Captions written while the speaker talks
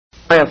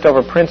triumphed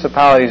over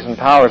principalities and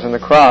powers in the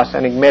cross,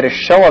 and he made a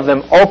show of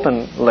them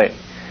openly.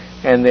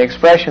 And the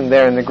expression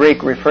there in the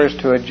Greek refers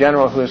to a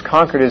general who has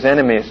conquered his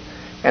enemies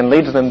and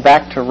leads them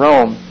back to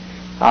Rome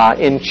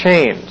in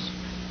chains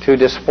to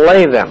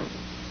display them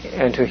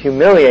and to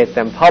humiliate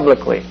them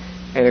publicly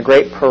in a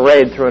great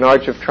parade through an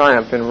arch of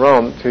triumph in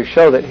Rome to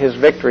show that his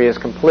victory is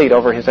complete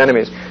over his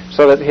enemies,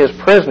 so that his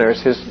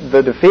prisoners,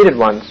 the defeated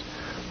ones,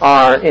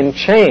 are in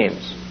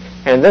chains.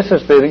 And this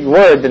is the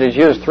word that is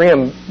used,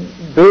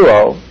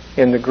 triumbuo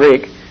in the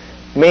Greek,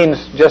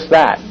 means just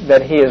that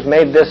he has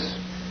made this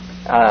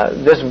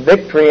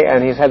victory,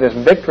 and he's had this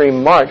victory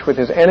march with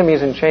his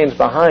enemies in chains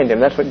behind him.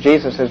 That's what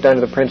Jesus has done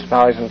to the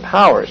principalities and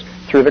powers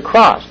through the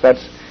cross.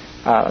 That's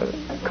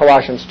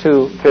Colossians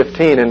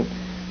 2:15,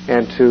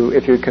 and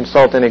if you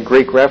consult any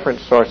Greek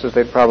reference sources,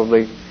 they'd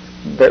probably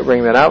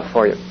bring that out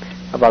for you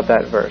about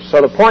that verse.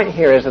 So the point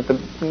here is that the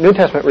New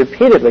Testament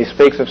repeatedly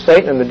speaks of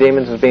Satan and the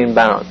demons as being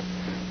bound.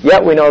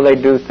 Yet we know they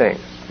do things.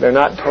 They're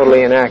not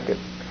totally inactive.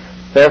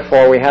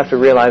 Therefore, we have to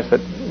realize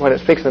that when it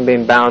speaks of them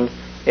being bound,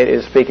 it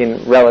is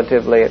speaking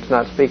relatively. It's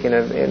not speaking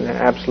in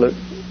absolute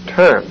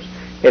terms.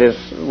 It is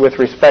with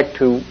respect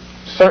to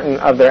certain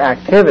of their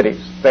activities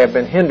they have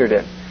been hindered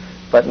in,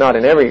 but not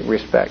in every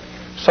respect.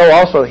 So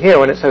also here,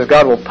 when it says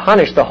God will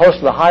punish the host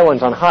of the high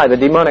ones on high, the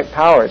demonic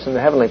powers in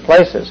the heavenly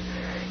places,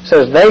 it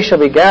says they shall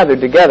be gathered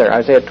together,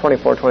 Isaiah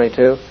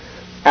 24:22,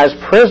 as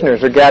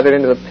prisoners are gathered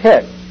into the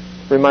pit.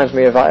 Reminds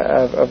me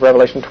of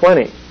Revelation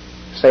 20.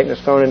 Satan is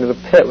thrown into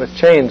the pit with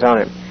chains on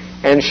him,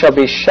 and shall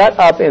be shut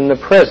up in the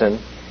prison,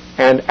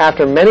 and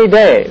after many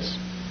days,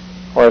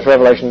 or as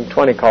Revelation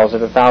 20 calls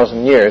it,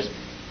 1,000 years,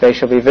 they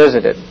shall be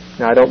visited.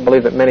 Now, I don't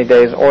believe that many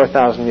days or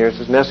 1,000 years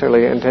is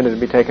necessarily intended to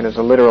be taken as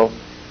a literal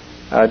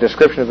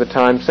description of the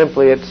time.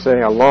 Simply, it's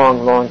a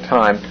long, long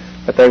time,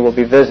 but they will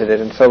be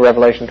visited. And so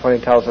Revelation 20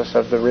 tells us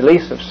of the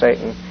release of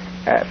Satan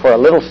for a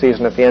little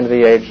season at the end of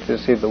the age to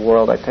deceive the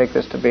world. I take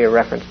this to be a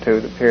reference to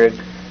the period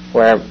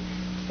where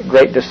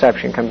great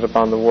deception comes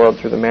upon the world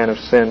through the man of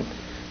sin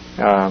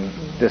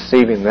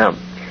deceiving them.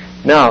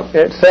 Now,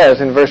 it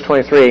says in verse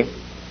 23,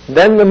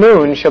 then the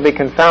moon shall be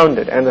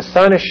confounded, and the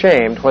sun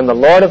ashamed, when the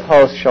Lord of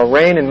hosts shall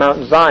reign in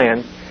Mount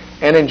Zion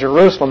and in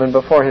Jerusalem and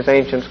before his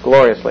ancients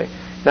gloriously.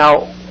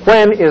 Now,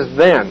 when is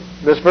then?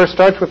 This verse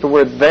starts with the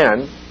word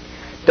then.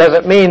 Does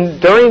it mean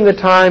during the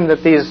time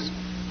that these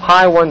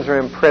high ones are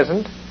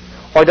imprisoned?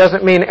 Or does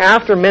it mean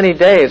after many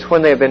days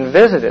when they have been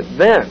visited?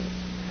 Then.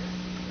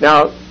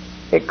 Now,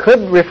 it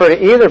could refer to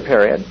either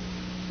period,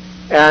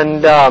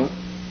 and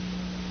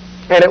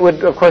it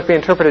would, of course, be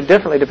interpreted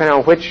differently depending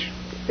on which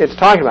it's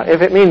talking about.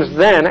 If it means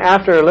then,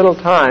 after a little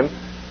time,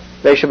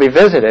 they shall be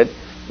visited,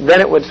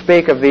 then it would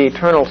speak of the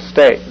eternal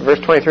state. Verse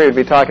 23 would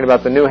be talking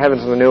about the new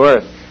heavens and the new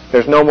earth.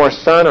 There's no more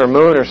sun or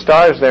moon or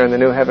stars there in the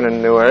new heaven and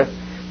the new earth.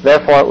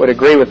 Therefore, it would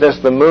agree with this.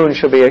 The moon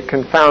shall be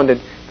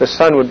confounded. The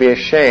sun would be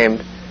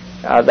ashamed.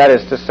 That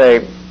is to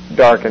say,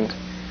 darkened.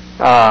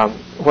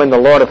 When the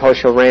Lord of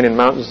hosts shall reign in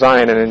Mount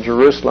Zion and in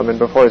Jerusalem and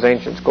before his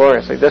ancients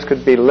gloriously. This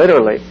could be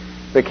literally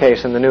the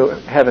case in the new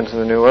heavens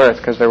and the new earth,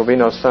 because there will be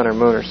no sun or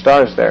moon or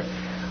stars there.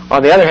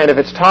 On the other hand, if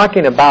it's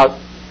talking about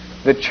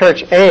the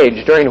church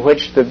age during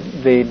which the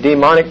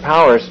demonic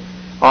powers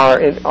are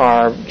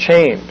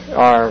chained,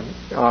 are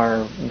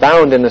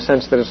bound in the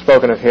sense that is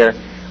spoken of here,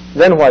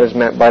 then what is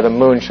meant by the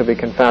moon shall be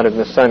confounded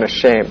and the sun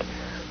ashamed?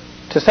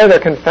 To say they're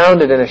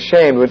confounded and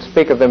ashamed would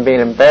speak of them being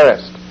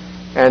embarrassed.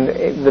 And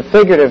the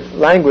figurative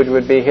language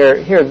would be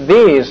here,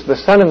 these, the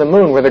sun and the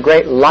moon, were the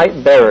great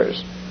light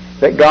bearers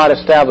that God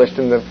established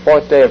in the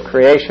fourth day of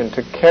creation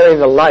to carry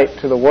the light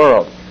to the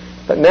world.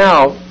 But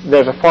now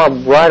there's a far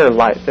brighter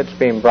light that's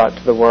being brought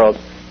to the world,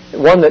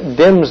 one that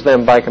dims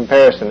them by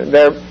comparison.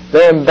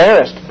 They're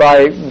embarrassed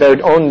by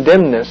their own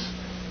dimness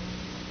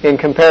in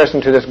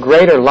comparison to this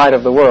greater light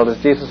of the world. As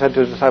Jesus said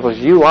to his disciples,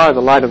 you are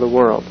the light of the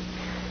world.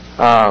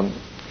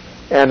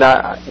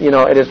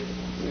 It is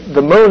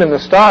the moon and the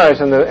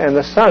stars and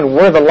the sun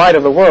were the light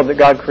of the world that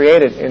God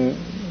created in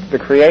the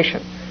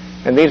creation.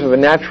 And these are the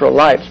natural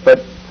lights. But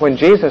when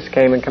Jesus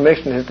came and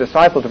commissioned his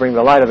disciples to bring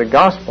the light of the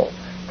gospel,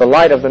 the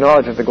light of the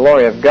knowledge of the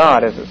glory of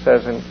God, as it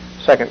says in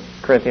 2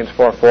 Corinthians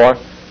 4:4,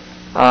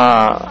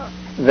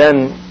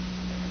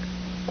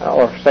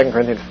 or 2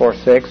 Corinthians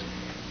 4:6,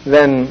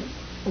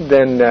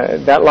 then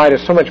that light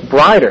is so much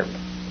brighter.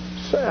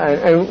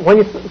 And when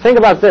you think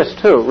about this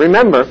too,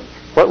 remember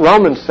what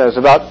Romans says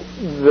about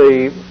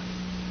the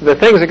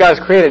things that God has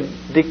created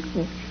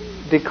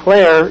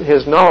declare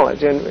his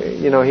knowledge. And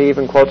he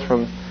even quotes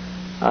from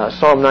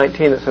Psalm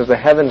 19 that says, the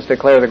heavens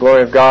declare the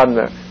glory of God, and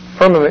the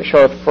firmament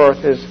showeth forth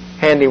his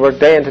handiwork.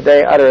 Day unto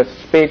day uttereth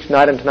speech,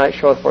 night unto night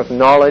showeth forth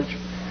knowledge.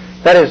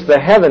 That is, the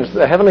heavens,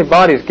 the heavenly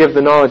bodies give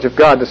the knowledge of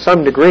God to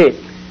some degree.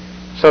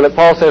 So that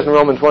Paul says in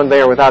Romans 1,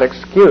 they are without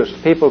excuse.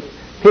 People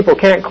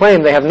can't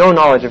claim they have no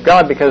knowledge of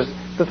God, because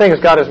the things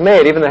God has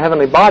made, even the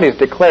heavenly bodies,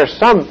 declare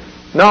some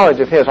knowledge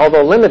of his,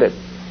 although limited.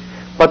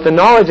 But the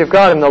knowledge of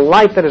God and the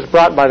light that is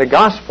brought by the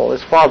gospel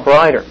is far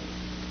brighter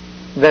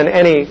than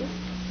any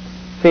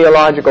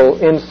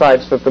theological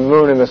insights that the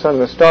moon and the sun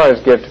and the stars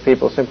give to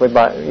people simply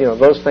by,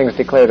 those things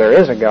declare there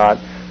is a God,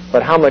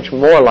 but how much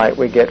more light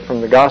we get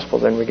from the gospel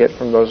than we get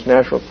from those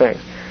natural things.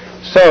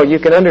 So you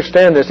can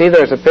understand this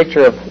either as a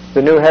picture of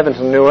the new heavens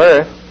and new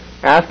earth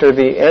after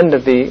the end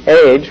of the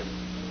age,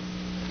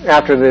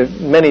 after the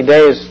many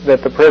days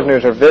that the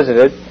prisoners are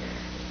visited,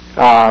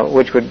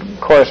 which would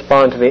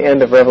correspond to the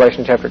end of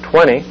Revelation chapter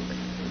 20.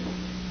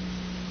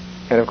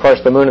 And of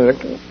course the moon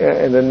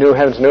and the new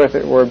heavens and new earth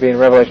were being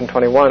Revelation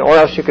 21. Or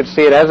else you could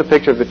see it as a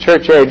picture of the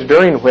church age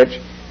during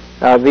which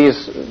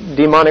these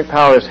demonic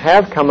powers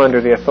have come under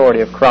the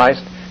authority of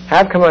Christ,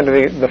 have come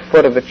under the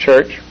foot of the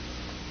church.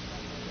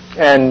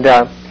 And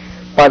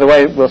by the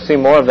way, we'll see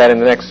more of that in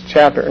the next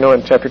chapter,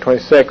 in chapter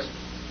 26,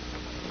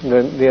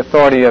 the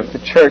authority of the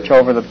church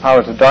over the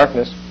powers of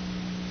darkness.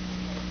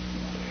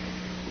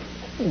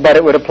 But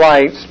it would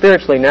apply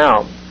spiritually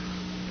now,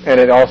 and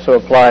it also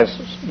applies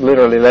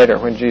literally later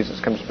when Jesus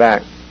comes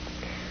back,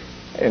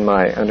 in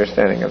my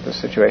understanding of the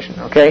situation.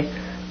 Okay?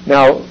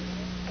 Now,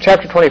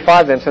 chapter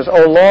 25 then says,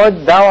 O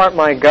Lord, thou art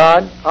my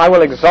God, I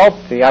will exalt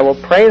thee, I will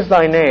praise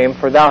thy name,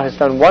 for thou hast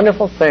done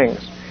wonderful things.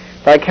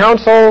 Thy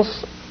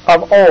counsels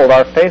of old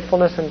are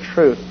faithfulness and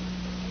truth.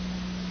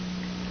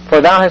 For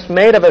thou hast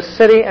made of a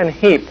city an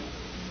heap,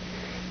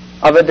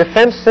 of a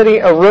defenced city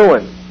a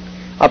ruin,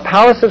 a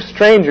palace of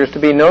strangers to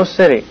be no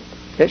city.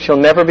 It shall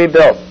never be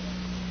built.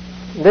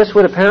 This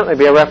would apparently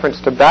be a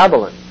reference to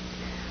Babylon,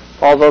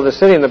 although the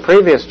city in the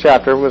previous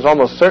chapter was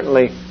almost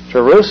certainly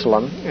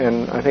Jerusalem,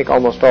 and I think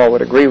almost all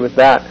would agree with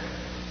that.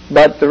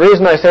 But the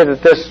reason I say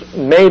that this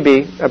may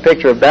be a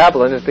picture of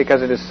Babylon is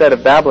because it is said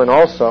of Babylon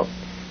also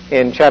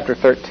in chapter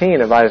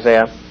 13 of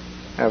Isaiah,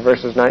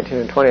 verses 19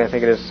 and 20, I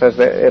think it is, says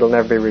that it'll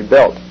never be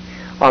rebuilt.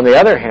 On the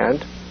other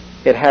hand,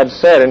 it had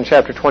said in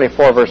chapter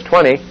 24, verse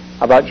 20,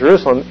 about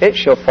Jerusalem, it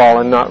shall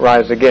fall and not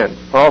rise again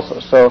also.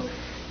 So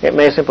it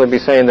may simply be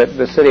saying that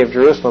the city of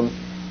Jerusalem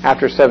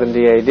after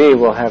 70 AD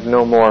will have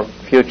no more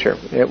future.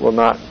 It will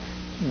not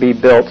be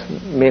built,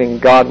 meaning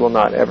God will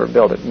not ever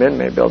build it. Men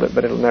may build it,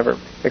 but it'll never,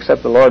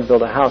 except the Lord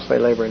build a house, they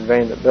labor in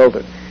vain that build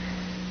it.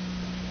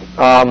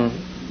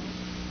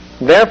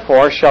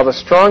 Therefore shall the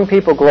strong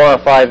people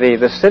glorify thee.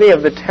 The city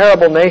of the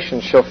terrible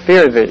nations shall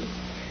fear thee.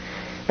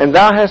 And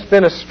thou hast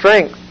been a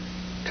strength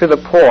to the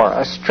poor,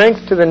 a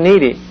strength to the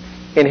needy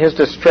in his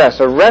distress,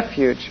 a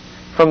refuge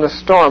from the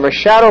storm, a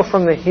shadow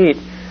from the heat.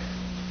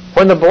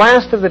 When the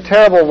blast of the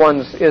terrible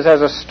ones is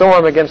as a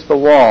storm against the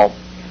wall,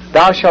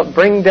 thou shalt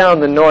bring down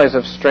the noise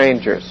of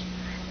strangers,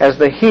 as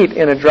the heat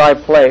in a dry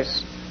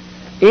place,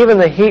 even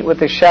the heat with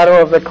the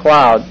shadow of the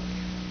cloud.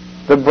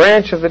 The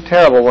branch of the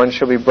terrible one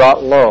shall be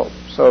brought low.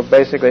 So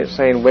basically it's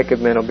saying wicked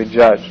men will be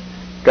judged.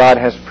 God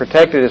has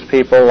protected his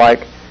people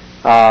like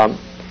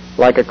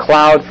a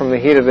cloud from the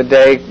heat of the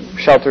day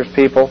shelters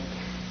people.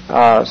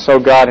 So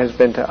God has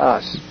been to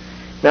us.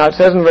 Now it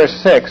says in verse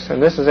 6,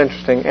 and this is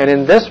interesting, and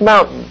in this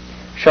mountain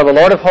shall the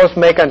Lord of hosts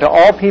make unto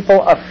all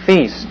people a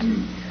feast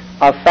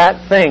of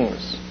fat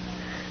things.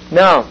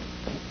 Now,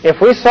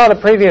 if we saw the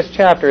previous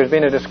chapter as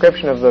being a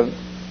description of the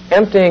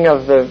emptying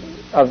of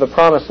the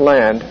promised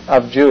land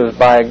of Jews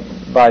by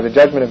the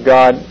judgment of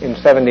God in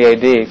 70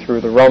 AD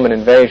through the Roman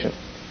invasion,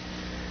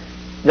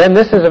 then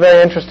this is a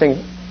very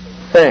interesting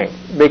thing,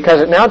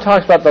 because it now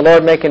talks about the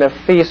Lord making a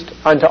feast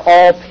unto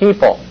all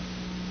people.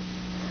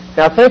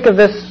 Now think of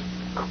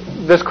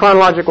this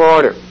chronological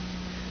order.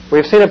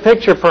 We've seen a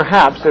picture,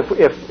 perhaps,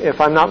 if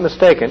I'm not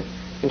mistaken,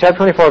 in chapter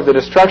 24 of the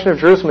destruction of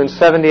Jerusalem in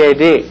 70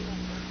 AD.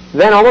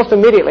 Then almost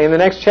immediately in the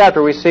next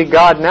chapter we see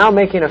God now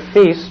making a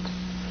feast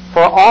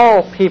for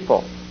all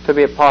people to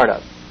be a part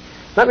of.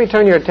 Let me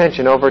turn your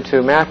attention over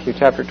to Matthew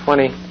chapter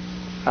 20,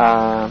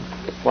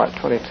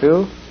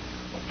 22?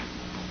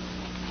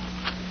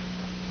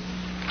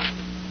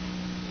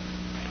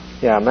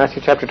 Yeah,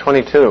 Matthew chapter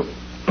 22.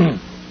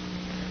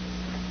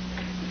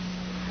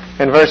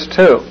 In verse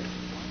 2,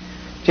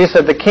 Jesus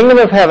said, The kingdom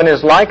of heaven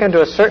is like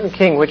unto a certain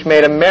king which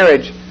made a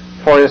marriage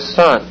for his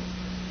son.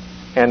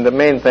 And the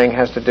main thing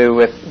has to do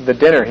with the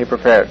dinner he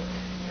prepared.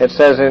 It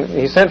says,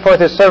 He sent forth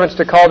his servants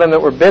to call them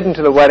that were bidden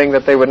to the wedding,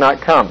 that they would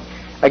not come.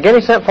 Again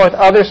he sent forth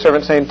other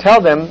servants, saying, Tell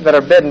them that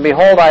are bidden,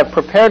 Behold, I have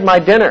prepared my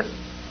dinner.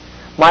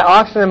 My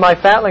oxen and my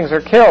fatlings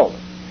are killed,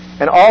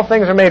 and all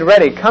things are made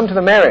ready. Come to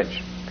the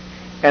marriage.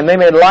 And they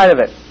made light of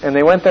it, and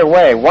they went their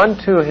way, one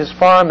to his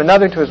farm,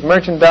 another to his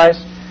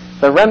merchandise.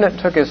 The remnant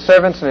took his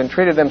servants and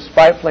entreated them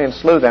spitefully and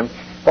slew them.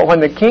 But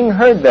when the king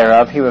heard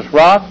thereof, he was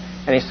wroth,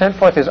 and he sent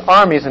forth his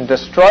armies and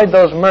destroyed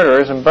those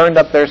murderers and burned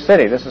up their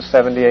city. This is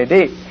 70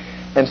 AD.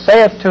 And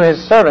saith to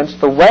his servants,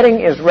 The wedding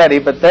is ready,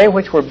 but they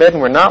which were bidden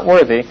were not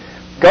worthy.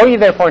 Go ye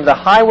therefore into the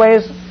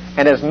highways,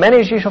 and as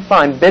many as ye shall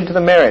find, bid to the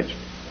marriage.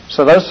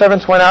 So those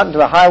servants went out into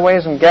the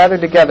highways and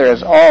gathered together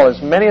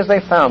as many as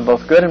they found,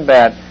 both good and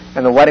bad,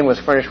 and the wedding was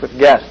furnished with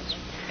guests.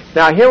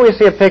 Now here we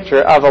see a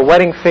picture of a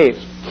wedding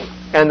feast.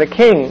 And the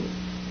king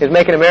is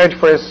making a marriage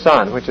for his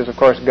son, which is, of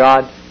course,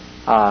 God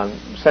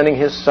sending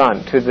his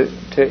son to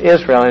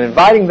Israel and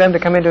inviting them to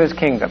come into his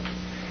kingdom.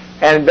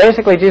 And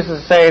basically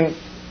Jesus is saying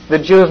the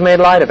Jews made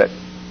light of it.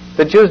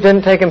 The Jews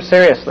didn't take him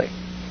seriously.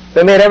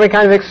 They made every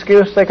kind of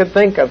excuse they could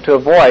think of to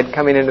avoid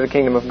coming into the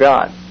kingdom of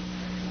God.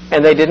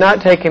 And they did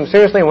not take him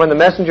seriously, and when the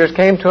messengers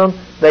came to him,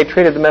 they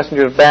treated the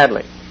messengers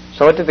badly.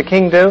 So what did the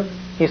king do?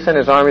 He sent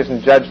his armies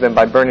and judged them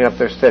by burning up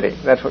their city.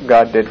 That's what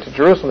God did to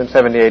Jerusalem in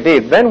 70 A.D.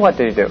 Then what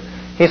did he do?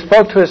 He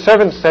spoke to his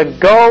servants and said,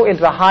 "Go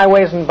into the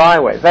highways and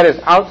byways," that is,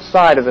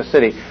 outside of the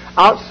city,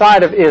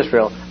 outside of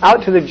Israel,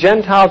 out to the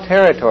Gentile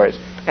territories,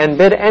 and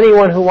bid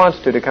anyone who wants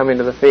to come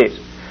into the feast.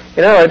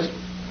 In other words,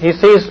 he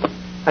sees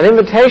an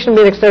invitation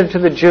being extended to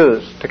the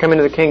Jews to come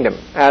into the kingdom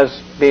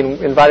as being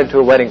invited to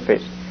a wedding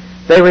feast.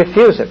 They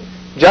refuse it.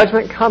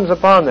 Judgment comes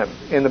upon them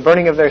in the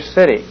burning of their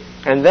city.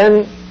 And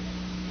then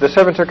the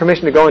servants are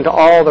commissioned to go into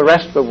all the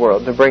rest of the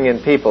world to bring in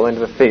people into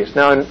the feast.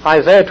 Now in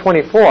Isaiah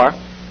 24,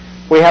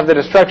 we have the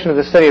destruction of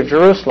the city of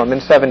Jerusalem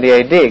in 70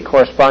 A.D.,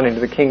 corresponding to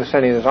the king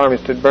sending his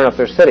armies to burn up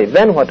their city.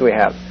 Then what do we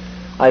have?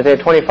 Isaiah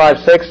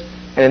 25:6,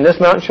 "And in this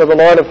mountain shall the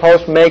Lord of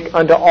hosts make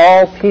unto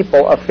all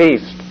people a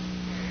feast."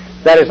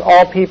 That is,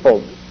 all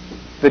people.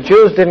 The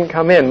Jews didn't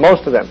come in,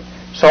 most of them.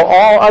 So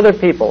all other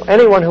people,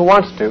 anyone who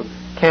wants to,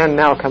 can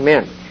now come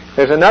in.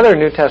 There's another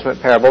New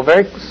Testament parable,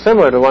 very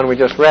similar to the one we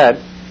just read,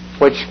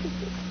 which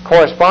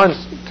corresponds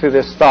to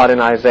this thought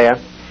in Isaiah.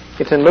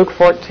 It's in Luke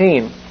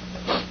 14.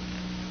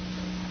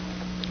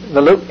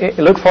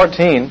 Luke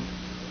 14,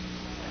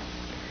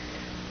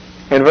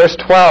 in verse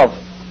 12,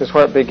 is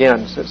where it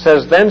begins. It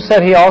says, "Then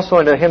said he also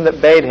unto him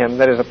that bade him,"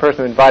 that is, a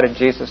person who invited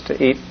Jesus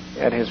to eat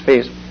at his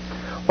feast,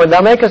 "When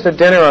thou makest a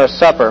dinner or a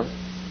supper,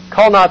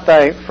 call not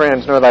thy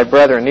friends nor thy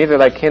brethren, neither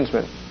thy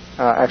kinsmen."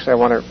 Actually, I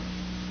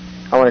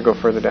want to go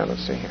further down.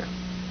 Let's see here.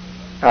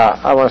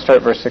 I want to start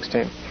at verse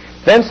 16.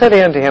 "Then said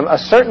he unto him, A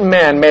certain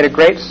man made a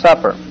great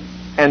supper,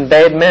 and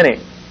bade many,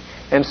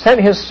 and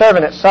sent his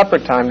servant at supper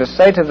time to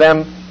say to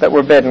them that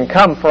were bidden,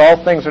 Come, for all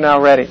things are now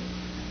ready.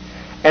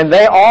 And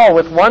they all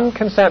with one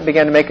consent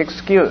began to make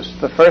excuse.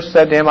 The first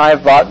said to him, I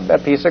have bought a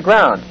piece of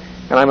ground,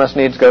 and I must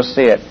needs go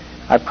see it.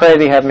 I pray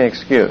thee have me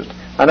excused.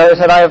 Another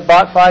said, I have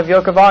bought 5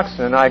 yoke of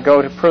oxen, and I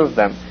go to prove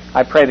them.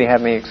 I pray thee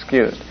have me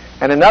excused.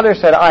 And another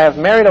said, I have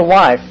married a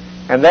wife,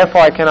 and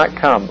therefore I cannot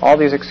come. All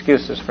these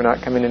excuses for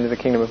not coming into the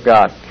kingdom of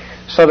God.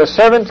 So the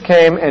servants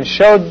came and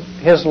showed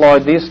his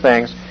lord these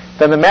things.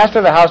 Then the master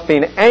of the house,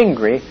 being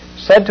angry,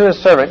 said to his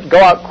servant, Go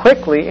out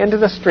quickly into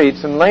the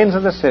streets and lanes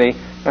of the city,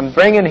 and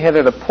bring in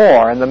hither the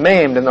poor, and the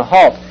maimed, and the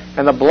halt,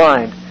 and the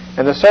blind.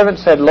 And the servant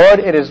said, Lord,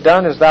 it is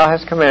done as thou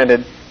hast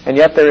commanded, and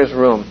yet there is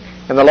room.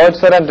 And the Lord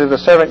said unto the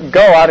servant,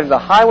 Go out into the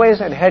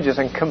highways and hedges,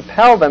 and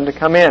compel them to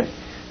come in,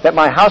 that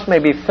my house may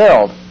be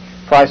filled.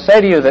 For I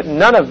say to you that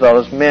none of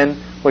those men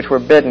which were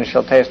bidden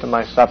shall taste of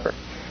my supper.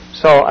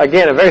 So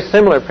again, a very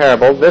similar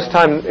parable. This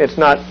time it's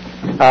not,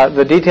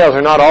 the details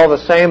are not all the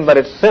same, but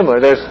it's similar.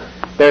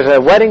 There's a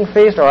wedding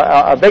feast, or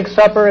a big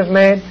supper is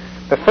made.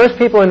 The first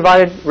people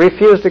invited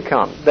refused to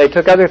come. They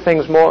took other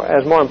things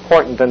as more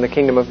important than the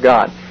kingdom of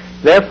God.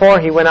 Therefore,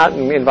 he went out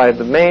and invited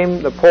the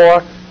maimed, the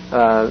poor,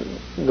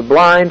 the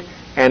blind,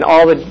 and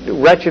all the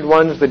wretched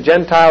ones, the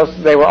Gentiles.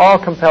 They were all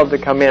compelled to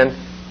come in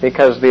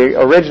because the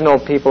original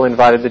people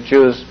invited. The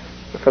Jews,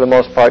 for the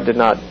most part, did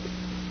not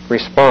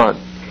respond.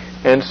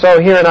 And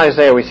so here in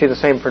Isaiah we see the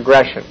same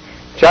progression.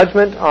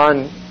 Judgment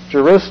on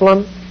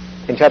Jerusalem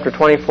in chapter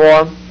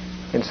 24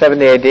 in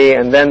 70 AD,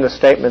 and then the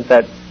statement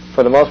that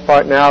for the most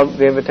part now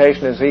the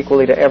invitation is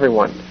equally to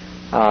everyone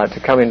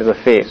to come into the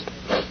feast.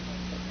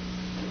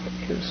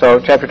 So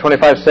chapter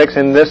 25:6,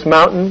 in this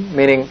mountain,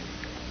 meaning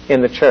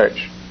in the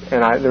church.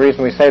 And the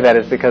reason we say that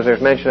is because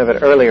there's mention of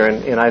it earlier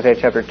in Isaiah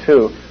chapter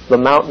 2, the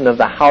mountain of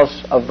the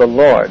house of the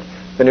Lord.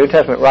 The New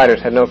Testament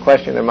writers had no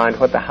question in their mind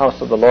what the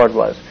house of the Lord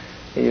was.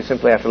 You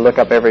simply have to look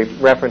up every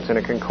reference in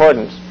a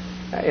concordance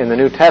in the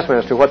New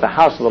Testament as to what the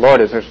house of the Lord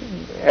is.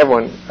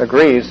 Everyone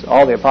agrees,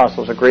 all the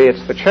apostles agree,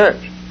 it's the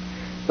church.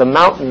 The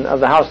mountain of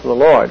the house of the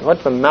Lord.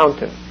 What's a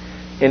mountain?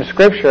 In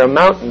Scripture, a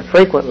mountain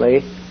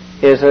frequently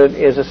is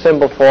a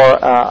symbol for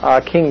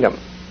a kingdom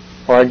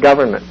or a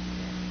government.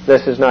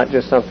 This is not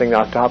just something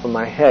off the top of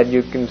my head.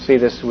 You can see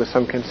this with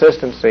some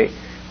consistency.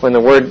 When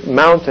the word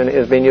mountain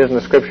is being used in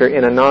the Scripture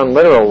in a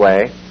non-literal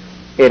way,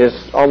 it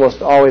is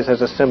almost always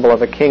as a symbol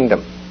of a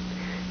kingdom.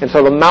 And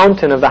so the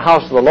mountain of the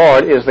house of the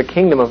Lord is the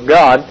kingdom of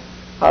God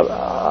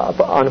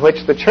on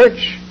which the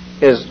church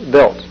is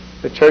built.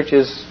 The church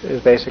is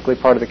basically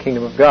part of the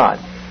kingdom of God.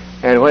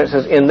 And when it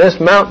says, in this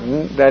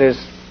mountain, that is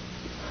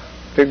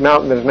the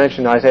mountain that is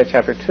mentioned in Isaiah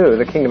chapter 2,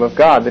 the kingdom of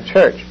God, the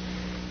church,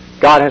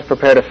 God has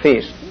prepared a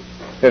feast.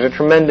 There's a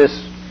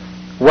tremendous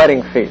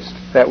wedding feast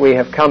that we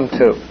have come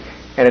to.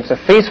 And it's a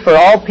feast for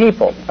all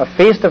people, a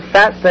feast of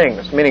fat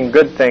things, meaning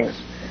good things,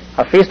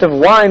 a feast of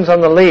wines on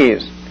the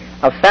lees,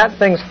 of fat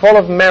things full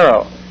of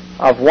marrow,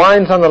 of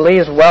wines on the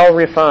lees well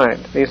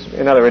refined.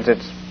 In other words,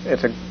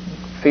 it's a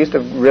feast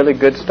of really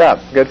good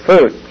stuff, good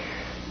food.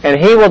 And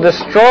he will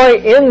destroy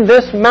in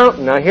this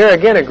mountain, now here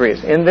again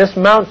agrees, in this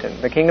mountain,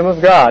 the kingdom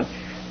of God,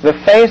 the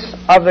face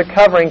of the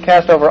covering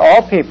cast over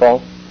all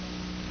people,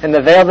 and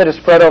the veil that is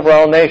spread over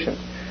all nations.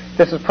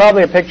 This is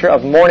probably a picture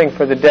of mourning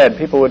for the dead.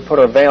 People would put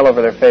a veil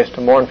over their face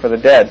to mourn for the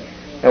dead.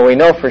 And we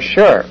know for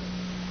sure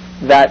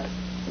that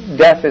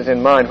death is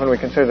in mind when we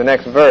consider the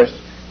next verse.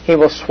 He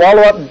will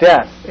swallow up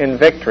death in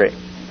victory.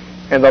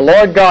 And the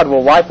Lord God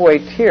will wipe away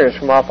tears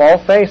from off all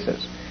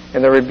faces.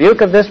 And the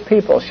rebuke of this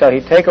people shall he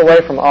take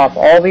away from off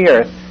all the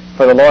earth,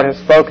 for the Lord hath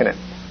spoken it.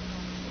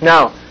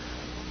 Now,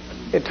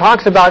 it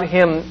talks about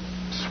him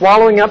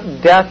swallowing up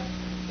death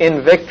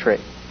in victory.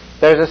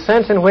 There's a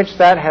sense in which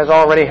that has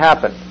already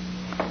happened.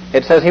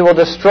 It says he will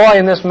destroy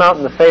in this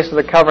mountain the face of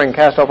the covering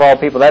cast over all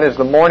people. That is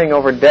the mourning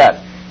over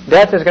death.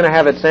 Death is going to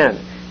have its end.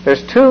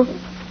 There's two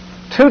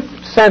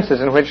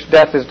senses in which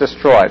death is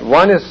destroyed.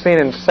 One is seen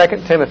in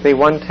 2 Timothy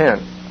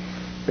 1:10,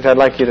 which I'd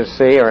like you to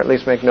see, or at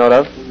least make note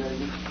of.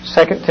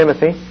 2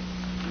 Timothy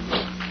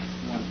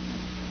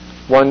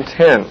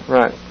 1:10,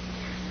 right.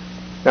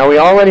 Now we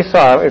already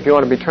saw, if you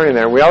want to be turning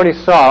there, we already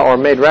saw or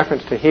made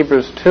reference to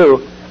Hebrews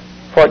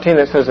 2:14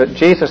 that says that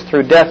Jesus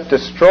through death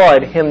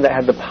destroyed him that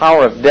had the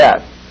power of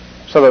death.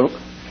 So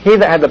he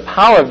that had the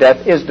power of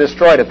death is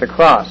destroyed at the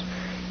cross.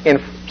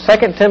 In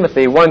 2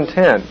 Timothy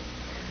 1:10,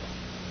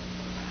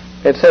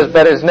 it says,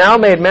 "But is now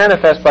made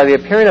manifest by the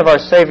appearing of our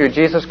Savior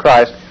Jesus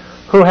Christ,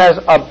 who has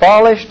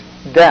abolished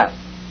death,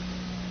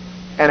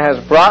 and has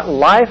brought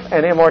life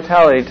and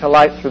immortality to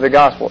light through the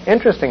gospel."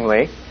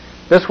 Interestingly,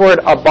 this word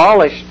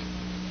abolished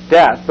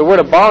death, the word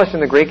abolished in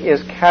the Greek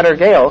is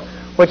katergeo,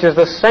 which is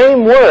the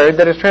same word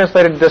that is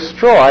translated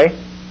destroy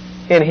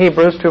in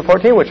Hebrews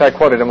 2:14, which I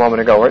quoted a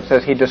moment ago, where it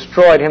says he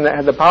destroyed him that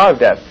had the power of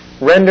death,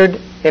 rendered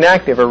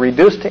inactive or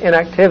reduced to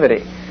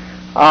inactivity.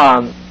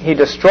 He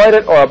destroyed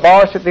it or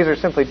abolished it. These are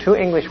simply two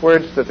English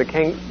words that the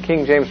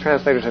King James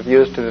translators have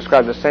used to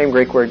describe the same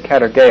Greek word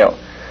katergeo.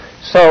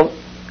 So,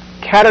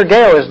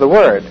 katergeo is the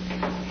word.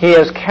 He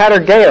has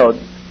katergeoed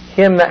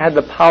him that had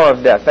the power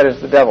of death, that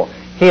is the devil.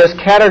 He has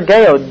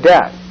katergeoed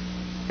death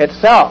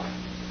itself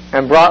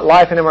and brought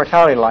life and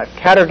immortality to life.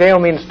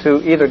 Katergeo means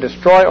to either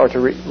destroy or to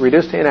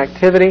reduce to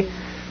inactivity.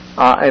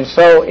 And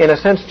so, in a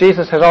sense,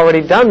 Jesus has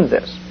already done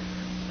this.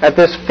 At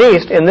this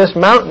feast, in this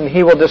mountain,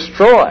 he will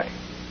destroy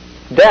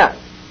death.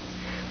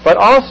 But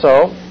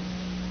also,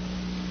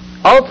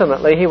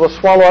 ultimately, he will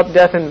swallow up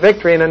death in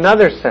victory in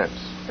another sense,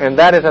 and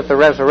that is at the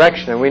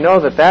resurrection. And we know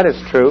that that is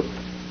true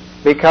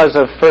because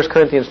of 1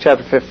 Corinthians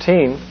chapter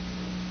 15,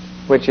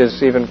 which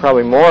is even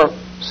probably more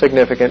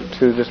significant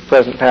to this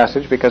present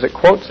passage because it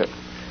quotes it.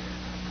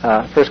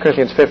 1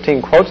 Corinthians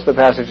 15 quotes the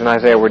passage in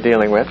Isaiah we're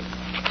dealing with.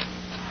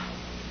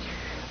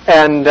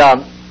 And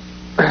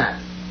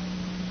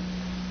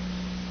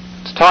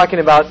it's talking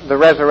about the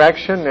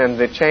resurrection and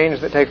the change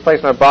that takes place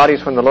in our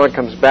bodies when the Lord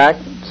comes back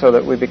so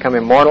that we become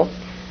immortal.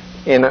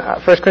 In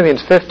 1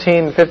 Corinthians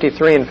 15,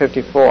 53 and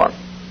 54.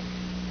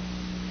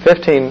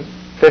 15,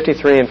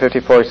 53 and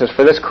 54, he says,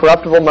 "For this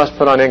corruptible must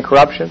put on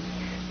incorruption,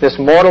 this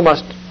mortal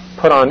must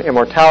put on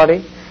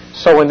immortality.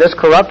 So when this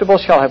corruptible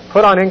shall have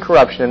put on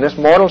incorruption, and this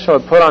mortal shall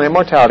have put on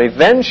immortality,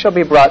 then shall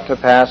be brought to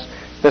pass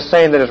the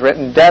saying that is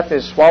written, death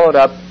is swallowed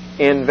up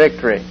in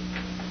victory."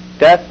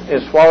 Death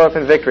is swallowed up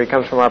in victory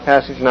comes from our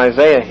passage in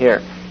Isaiah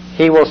here.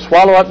 He will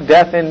swallow up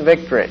death in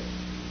victory.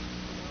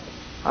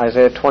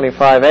 Isaiah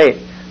 25:8.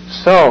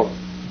 So,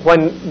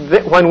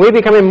 when we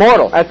become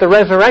immortal at the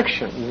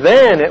resurrection,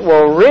 then it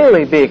will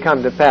really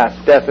come to pass.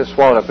 Death is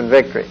swallowed up in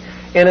victory.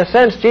 In a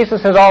sense,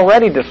 Jesus has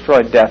already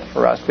destroyed death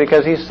for us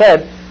because he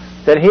said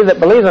that he that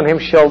believes on him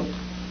shall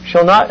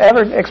not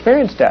ever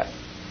experience death.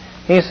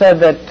 He said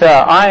that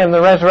I am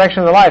the resurrection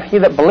and the life. He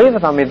that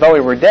believeth on me, though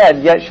he were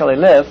dead, yet shall he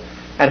live.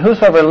 And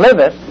whosoever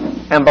liveth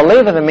and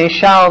believeth in me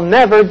shall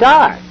never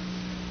die.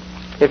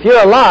 If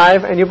you're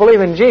alive and you believe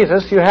in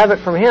Jesus, you have it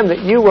from him that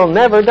you will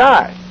never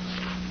die.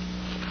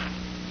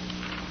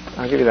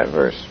 I'll give you that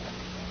verse.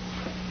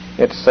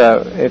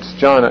 It's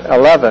John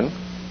 11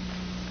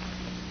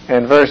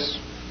 and verse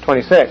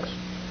 26.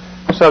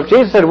 So if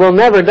Jesus said we'll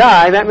never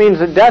die, that means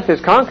that death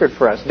is conquered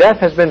for us. Death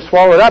has been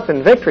swallowed up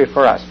in victory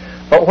for us.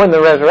 But when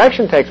the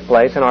resurrection takes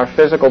place and our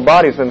physical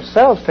bodies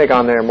themselves take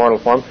on their immortal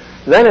form,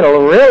 then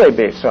it'll really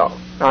be so.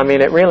 I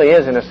mean, it really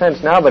is in a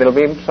sense now, but it'll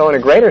be so in a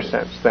greater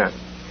sense then.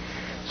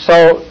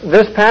 So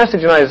this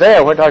passage in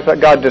Isaiah where it talks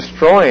about God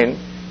destroying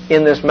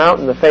in this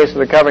mountain the face of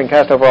the covering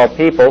cast over all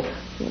people,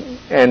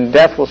 and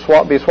death will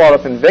be swallowed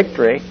up in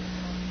victory,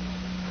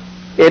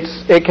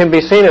 it can be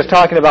seen as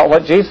talking about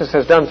what Jesus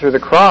has done through the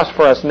cross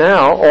for us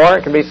now, or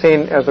it can be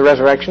seen as the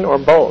resurrection, or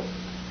both,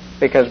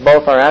 because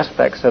both are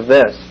aspects of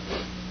this.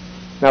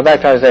 Now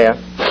back to Isaiah.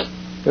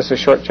 This is a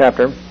short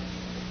chapter.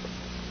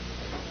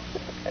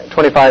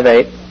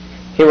 25:8.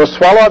 He will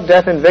swallow up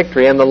death in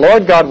victory, and the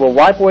Lord God will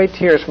wipe away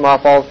tears from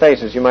off all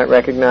faces. You might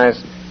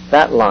recognize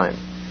that line,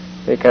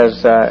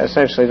 because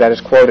essentially that is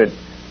quoted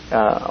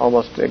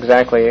almost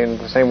exactly in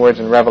the same words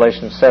in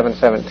Revelation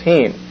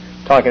 7:17,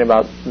 talking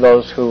about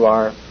those who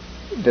are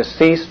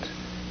deceased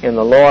in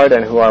the Lord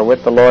and who are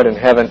with the Lord in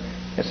heaven.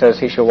 It says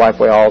he shall wipe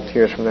away all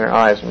tears from their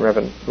eyes in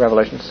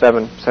Revelation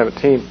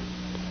 7:17.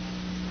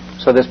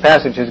 So this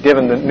passage has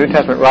given the New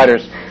Testament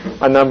writers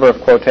a number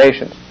of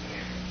quotations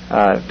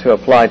to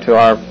apply to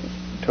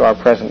our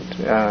present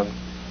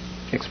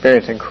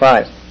experience in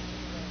Christ.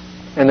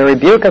 "And the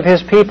rebuke of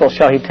his people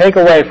shall he take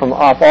away from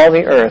off all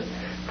the earth,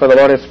 for the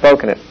Lord hath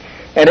spoken it."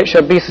 And it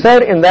shall be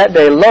said in that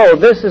day, Lo,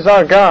 this is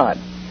our God.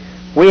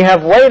 We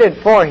have waited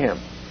for him,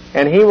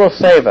 and he will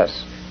save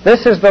us.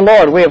 This is the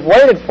Lord. We have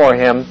waited for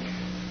him.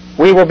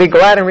 We will be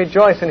glad and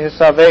rejoice in his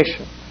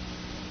salvation.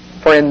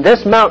 For in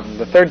this mountain,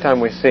 the third time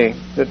we see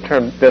the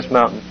term this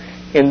mountain,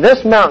 in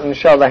this mountain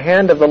shall the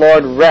hand of the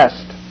Lord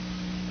rest.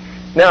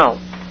 Now,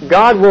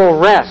 God will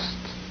rest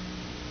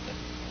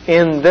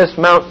in this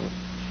mountain.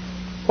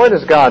 Where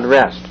does God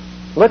rest?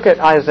 Look at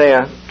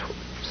Isaiah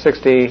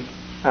 66,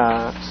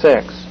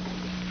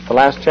 the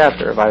last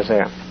chapter of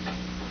Isaiah.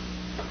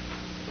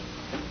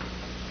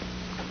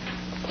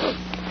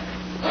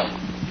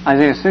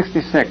 Isaiah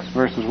 66,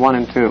 verses 1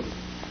 and 2.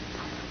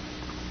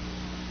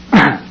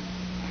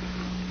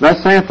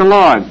 Thus saith the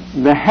Lord,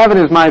 the heaven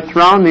is my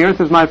throne, the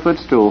earth is my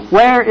footstool.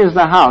 Where is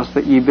the house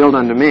that ye build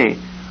unto me?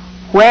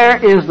 Where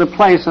is the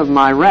place of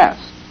my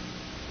rest?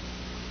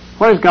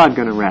 Where is God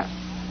going to rest?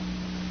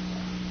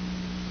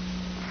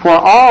 For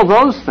all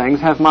those things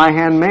hath my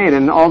hand made,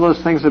 and all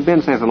those things have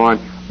been, saith the Lord.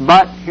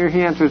 But, here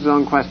he answers his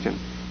own question,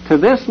 to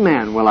this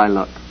man will I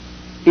look,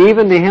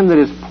 even to him that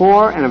is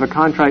poor and of a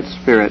contrite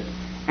spirit,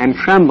 and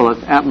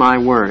trembleth at my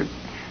word.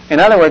 In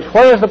other words,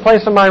 where is the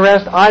place of my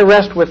rest? I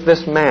rest with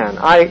this man.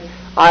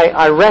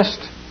 I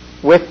rest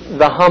with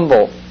the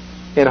humble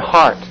in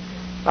heart,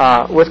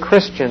 with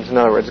Christians, in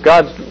other words.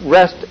 God's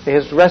rest,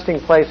 his resting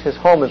place, his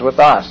home is with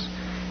us.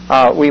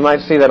 We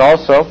might see that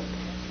also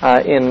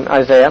in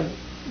Isaiah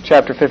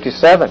chapter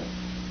 57,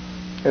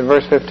 in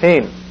verse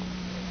 15.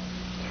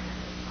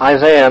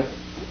 Isaiah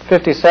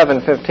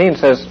 57:15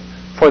 says,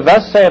 For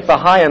thus saith the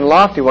high and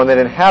lofty one that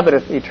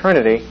inhabiteth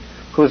eternity,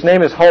 whose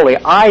name is holy,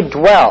 I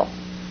dwell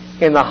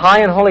in the high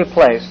and holy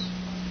place,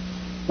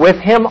 with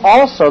him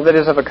also that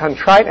is of a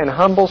contrite and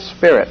humble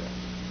spirit,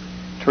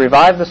 to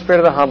revive the spirit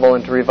of the humble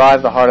and to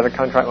revive the heart of the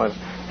contrite ones.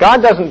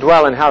 God doesn't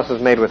dwell in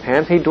houses made with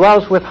hands. He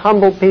dwells with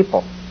humble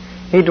people.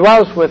 He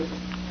dwells with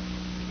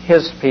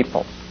his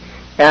people.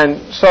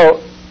 And so,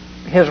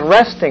 his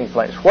resting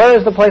place. Where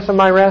is the place of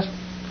my rest?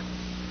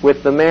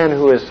 With the man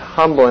who is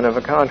humble and of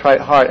a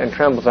contrite heart and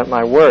trembles at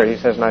my word, he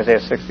says in Isaiah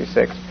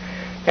 66.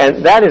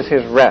 And that is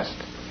his rest.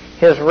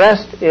 His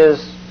rest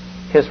is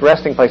his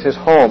resting place, his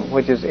home,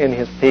 which is in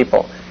his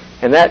people.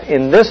 And that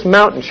in this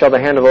mountain shall the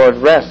hand of the Lord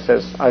rest,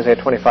 says Isaiah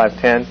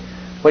 25:10,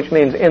 which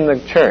means in the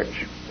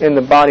church, in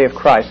the body of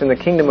Christ, in the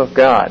kingdom of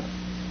God,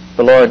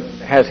 the Lord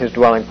has his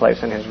dwelling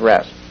place and his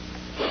rest.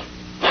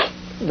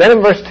 Then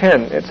in verse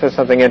 10, it says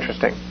something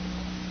interesting.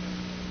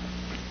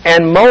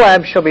 And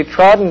Moab shall be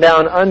trodden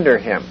down under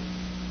him,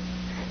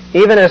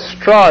 even as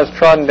straw is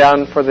trodden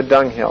down for the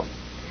dunghill.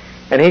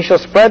 And he shall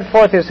spread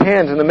forth his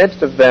hands in the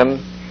midst of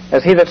them,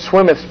 as he that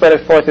swimmeth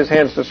spreadeth forth his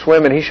hands to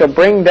swim, and he shall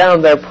bring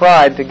down their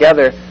pride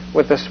together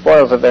with the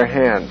spoils of their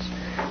hands.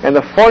 And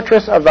the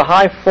fortress of the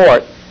high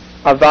fort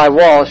of thy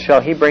walls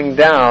shall he bring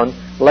down,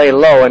 lay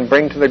low, and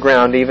bring to the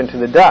ground, even to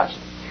the dust.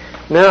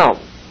 Now,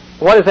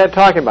 what is that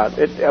talking about?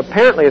 It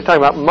apparently is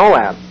talking about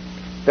Moab.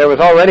 There was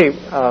already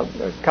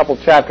a couple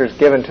chapters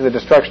given to the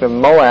destruction of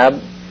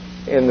Moab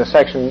in the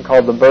section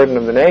called the Burden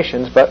of the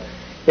Nations, but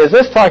is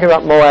this talking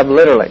about Moab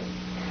literally?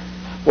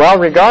 Well,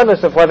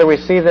 regardless of whether we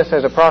see this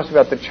as a prophecy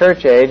about the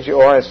church age,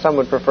 or as some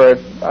would prefer,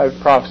 a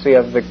prophecy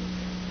of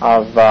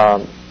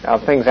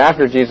things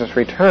after Jesus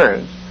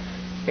returns,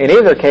 in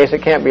either case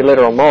it can't be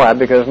literal Moab,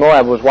 because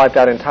Moab was wiped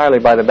out entirely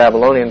by the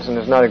Babylonians and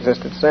has not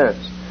existed since.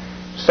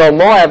 So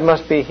Moab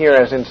must be here,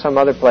 as in some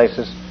other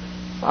places.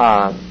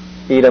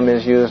 Edom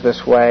is used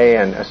this way,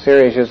 and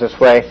Assyria is used this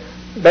way.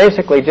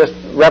 Basically, just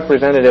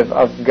representative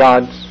of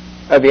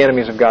the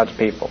enemies of God's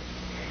people.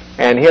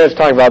 And here it's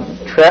talking about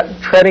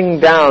treading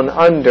down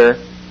under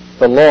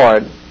the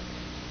Lord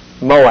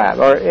Moab.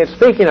 Or it's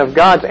speaking of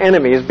God's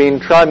enemies being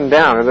trodden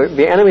down, or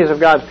the enemies of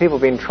God's people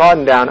being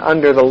trodden down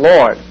under the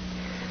Lord.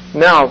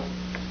 Now,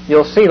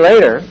 you'll see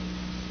later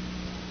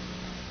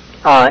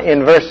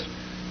in verse,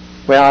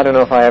 well, I don't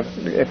know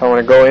if I want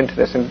to go into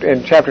this.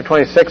 In chapter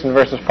 26, in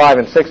verses 5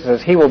 and 6, it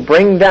says, He will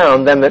bring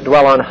down them that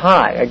dwell on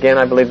high. Again,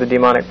 I believe the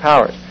demonic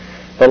powers.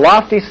 The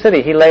lofty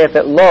city he layeth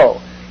it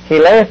low. He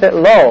layeth it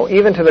low,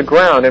 even to the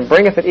ground, and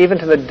bringeth it even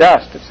to the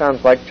dust. It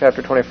sounds like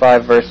chapter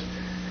 25, verse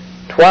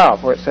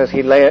 12, where it says,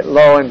 He lay it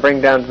low and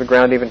bring down to the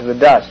ground, even to the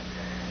dust.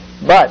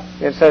 But,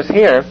 it says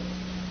here,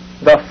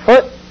 the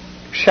foot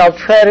shall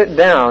tread it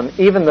down,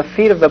 even the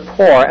feet of the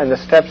poor and the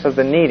steps of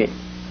the needy.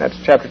 That's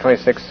chapter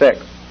 26, 6.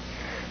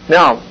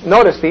 Now,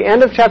 notice the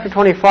end of chapter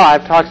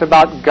 25 talks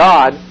about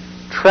God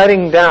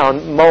treading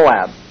down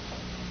Moab,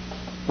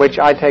 which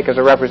I take as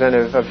a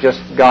representative of just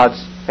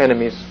God's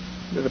enemies,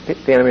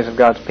 the enemies of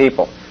God's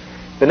people.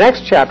 The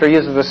next chapter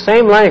uses the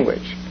same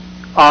language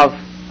of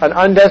an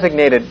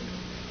undesignated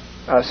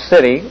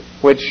city,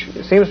 which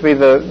seems to be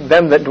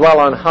them that dwell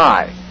on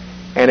high.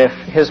 And if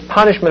his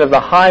punishment of the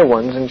high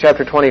ones in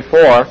chapter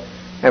 24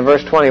 and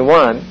verse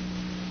 21,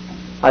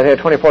 Isaiah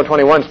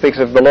 24:21 speaks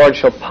of the Lord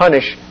shall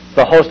punish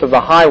the host of the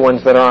high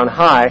ones that are on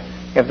high.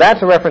 If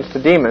that's a reference to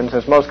demons,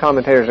 as most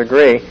commentators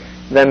agree,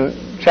 then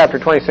chapter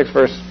 26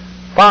 verse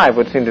 5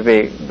 would seem to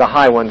be the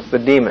high ones, the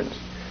demons.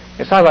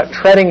 It's talking about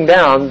treading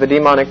down the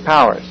demonic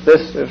powers.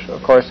 This,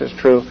 of course, is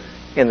true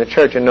in the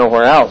church and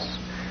nowhere else.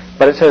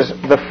 But it says,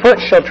 the foot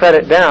shall tread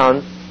it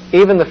down,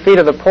 even the feet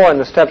of the poor and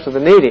the steps of the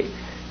needy.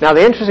 Now,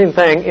 the interesting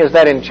thing is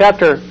that in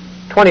chapter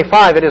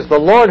 25, it is the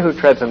Lord who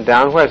treads them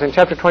down, whereas in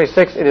chapter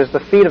 26, it is the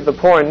feet of the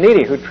poor and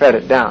needy who tread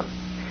it down.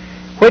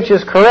 Which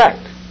is correct?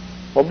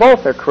 Well,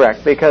 both are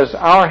correct, because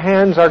our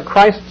hands are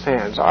Christ's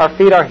hands. Our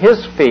feet are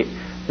His feet.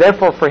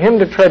 Therefore, for Him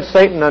to tread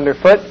Satan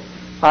underfoot,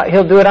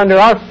 He'll do it under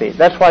our feet.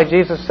 That's why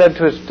Jesus said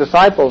to His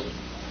disciples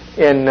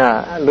in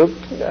Luke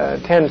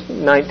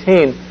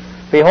 10:19,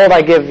 "Behold,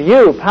 I give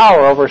you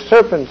power over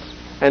serpents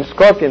and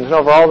scorpions and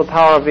over all the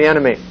power of the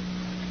enemy,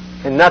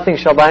 and nothing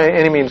shall by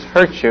any means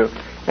hurt you."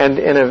 And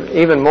in an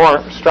even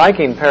more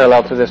striking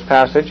parallel to this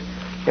passage,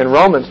 in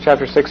Romans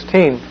chapter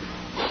 16,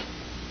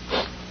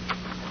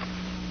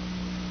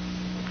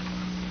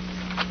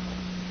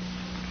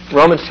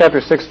 Romans chapter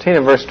 16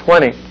 and verse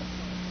 20,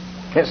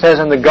 it says,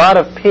 "And the God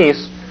of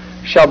peace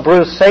shall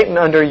bruise Satan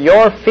under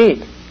your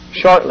feet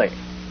shortly."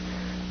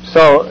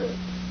 So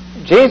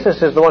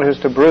Jesus is the one who's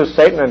to bruise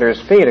Satan under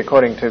His feet,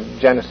 according to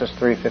Genesis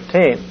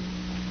 3:15.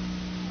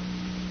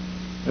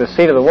 The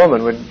seed of the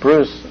woman would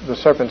bruise the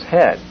serpent's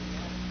head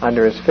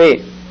under his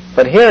feet.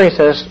 But here He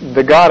says,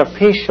 "The God of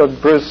peace shall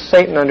bruise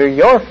Satan under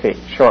your feet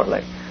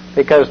shortly,"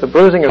 because the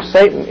bruising of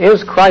Satan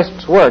is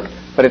Christ's work,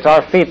 but it's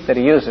our feet that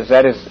He uses.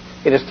 That is,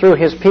 it is through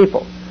His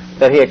people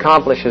that He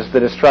accomplishes the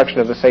destruction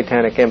of the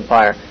satanic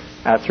empire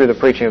through the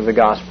preaching of the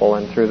gospel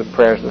and through the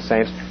prayers of the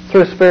saints,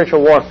 through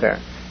spiritual warfare.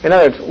 In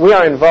other words, we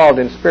are involved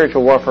in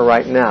spiritual warfare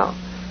right now.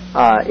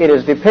 It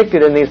is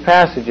depicted in these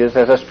passages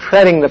as us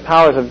treading the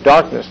powers of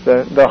darkness,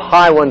 the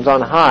high ones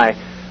on high,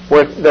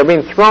 where they're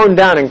being thrown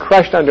down and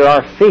crushed under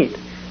our feet.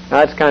 Now,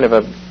 that's kind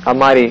of a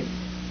mighty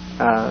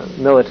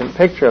militant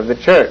picture of the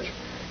church.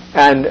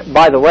 And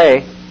by the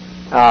way,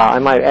 I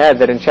might add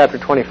that in chapter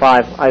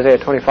 25, Isaiah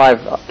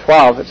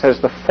 25:12, it says,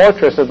 "The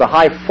fortress of the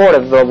high fort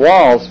of the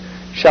walls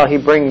shall He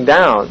bring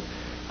down."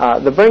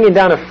 The bringing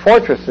down of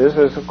fortresses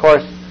is, of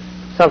course,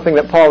 something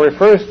that Paul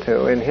refers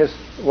to in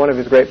one of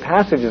his great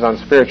passages on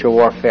spiritual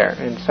warfare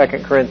in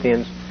 2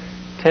 Corinthians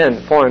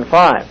 10:4 and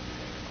 5.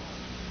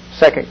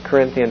 2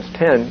 Corinthians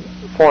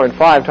 10:4 and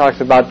 5 talks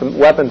about the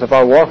weapons of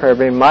our warfare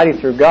being mighty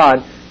through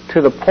God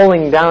to the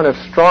pulling down of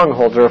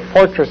strongholds or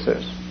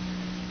fortresses,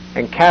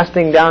 and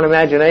casting down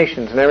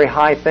imaginations and every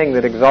high thing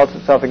that exalts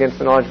itself against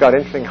the knowledge of God.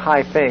 Interesting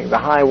high thing. The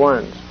high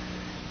ones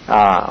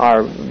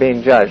are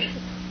being judged.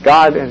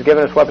 God has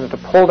given us weapons to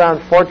pull down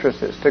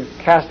fortresses, to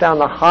cast down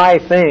the high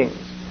things.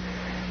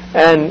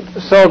 And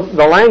so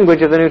the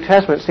language of the New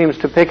Testament seems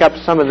to pick up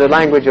some of the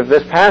language of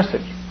this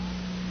passage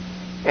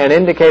and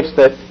indicates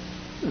that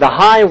the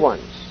high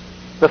ones,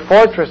 the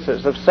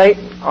fortresses of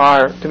Satan,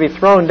 are to be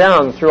thrown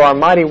down through our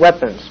mighty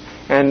weapons,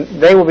 and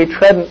they will be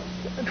trodden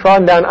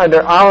down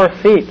under our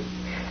feet.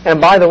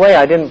 And by the way,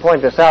 I didn't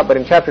point this out, but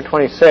in chapter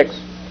 26,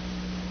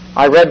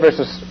 I read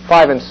verses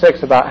 5 and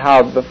 6 about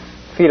how the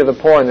feet of the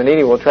poor and the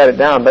needy will tread it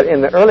down. But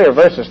in the earlier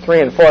verses, 3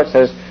 and 4, it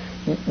says,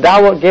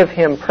 "Thou wilt give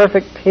him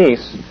perfect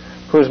peace,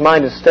 whose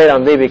mind is stayed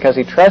on Thee, because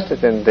he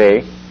trusteth in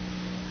Thee."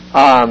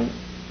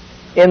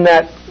 In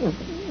that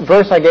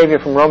verse I gave you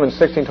from Romans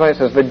 16:20, it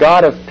says, "The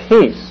God of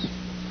peace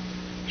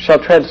shall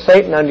tread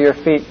Satan under your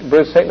feet,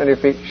 bruise Satan under your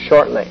feet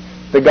shortly."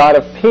 The God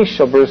of peace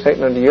shall bruise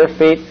Satan under your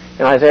feet.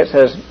 In Isaiah it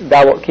says,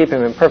 "Thou wilt keep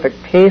him in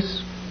perfect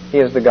peace." He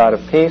is the God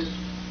of peace.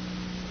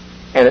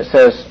 And it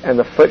says, "And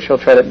the foot shall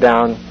tread it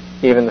down,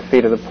 even the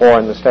feet of the poor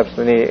and the steps of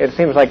the needy." It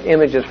seems like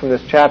images from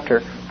this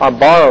chapter are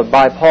borrowed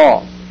by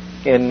Paul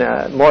in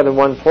more than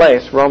one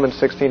place, Romans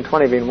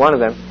 16:20 being one of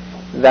them,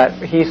 that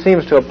he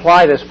seems to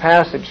apply this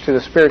passage to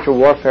the spiritual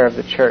warfare of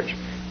the church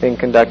being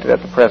conducted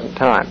at the present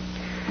time.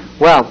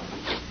 Well,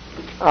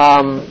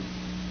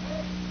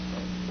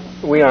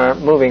 we are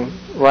moving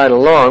right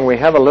along. We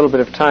have a little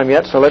bit of time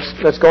yet, so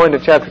let's go into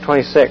chapter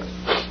 26.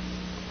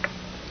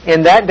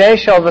 "In that day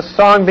shall the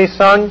song be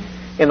sung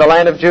in the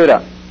land of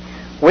Judah.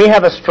 We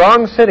have a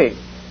strong city.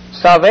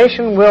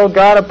 Salvation will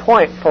God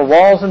appoint for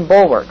walls and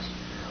bulwarks.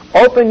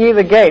 Open ye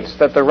the gates,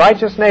 that the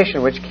righteous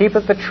nation which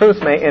keepeth the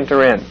truth may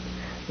enter in.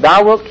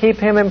 Thou wilt keep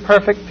him in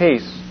perfect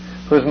peace,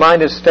 whose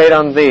mind is stayed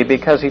on Thee,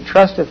 because he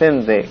trusteth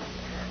in Thee.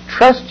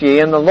 Trust ye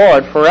in the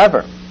Lord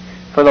forever.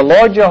 For the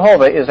Lord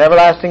Jehovah is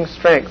everlasting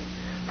strength.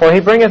 For He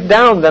bringeth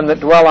down them that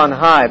dwell on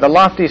high, the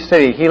lofty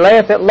city. He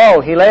layeth it low,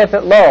 He layeth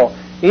it low.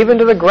 Even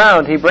to the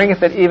ground He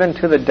bringeth it even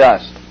to the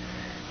dust.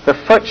 The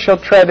foot shall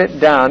tread it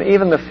down,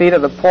 even the feet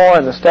of the poor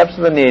and the steps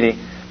of the needy.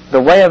 The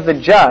way of the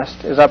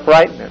just is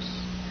uprightness.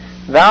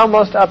 Thou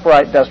most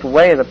upright dost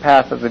weigh the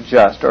path of the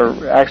just." Or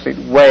actually,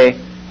 weigh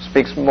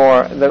speaks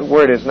more, the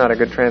word is not a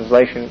good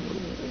translation.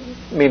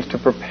 It means to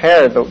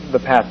prepare the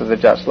path of the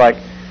just, like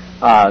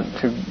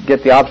to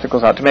get the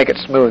obstacles out, to make it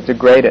smooth, to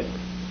grade it.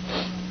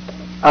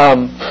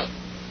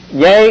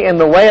 "Yea, in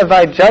the way of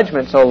Thy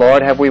judgments, O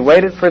Lord, have we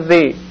waited for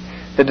Thee.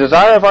 The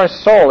desire of our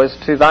soul is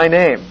to Thy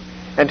name,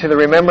 and to the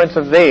remembrance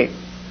of Thee.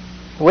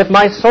 With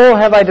my soul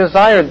have I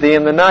desired Thee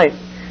in the night.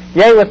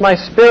 Yea, with my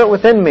spirit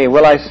within me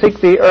will I seek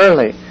Thee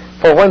early.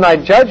 For when Thy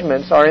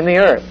judgments are in the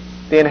earth,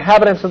 the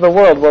inhabitants of the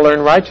world will learn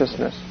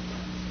righteousness.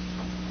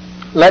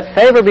 Let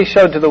favor be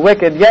showed to the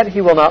wicked, yet he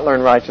will not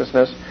learn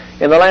righteousness.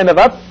 In the land of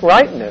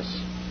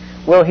uprightness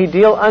will he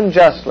deal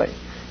unjustly,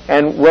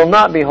 and will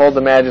not behold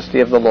the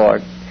majesty of the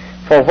Lord.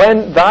 For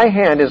when thy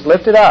hand is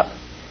lifted up,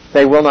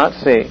 they will not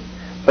see.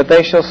 But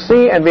they shall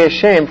see and be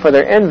ashamed for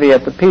their envy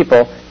at the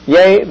people.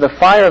 Yea, the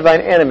fire of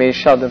thine enemies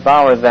shall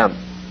devour them.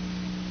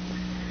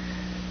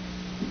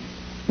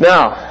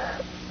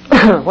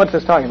 Now, what's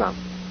this talking about?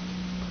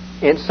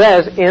 It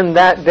says, in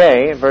that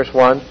day, verse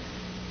 1,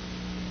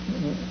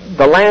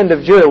 the land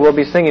of Judah will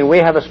be singing, we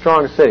have a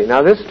strong city.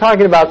 Now, this is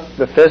talking about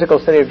the physical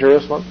city of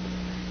Jerusalem.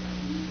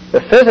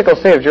 The physical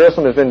city of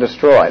Jerusalem has been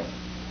destroyed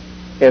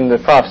in the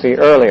prophecy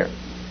earlier.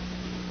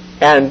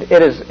 And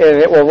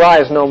it will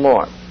rise no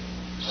more.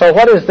 So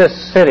what is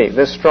this city,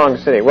 this strong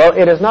city? Well,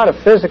 it is not a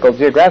physical,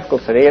 geographical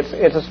city.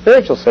 It's a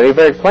spiritual city,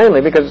 very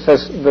plainly, because it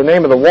says the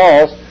name of the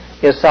walls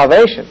is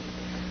salvation.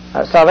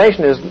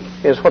 Salvation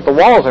is what the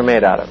walls are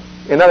made out of.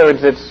 In other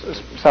words,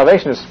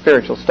 salvation is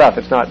spiritual stuff.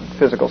 It's not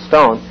physical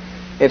stone.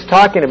 It's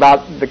talking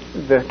about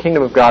the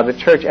kingdom of God, the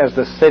church as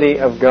the city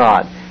of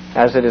God,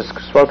 as it is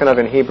spoken of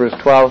in Hebrews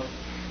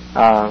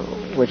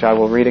 12, which I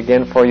will read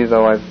again for you,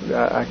 though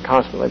I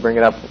constantly bring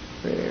it up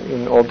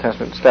in Old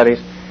Testament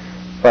studies.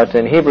 But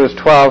in Hebrews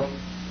 12,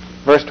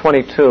 verse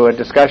 22, a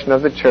discussion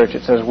of the church,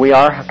 it says, we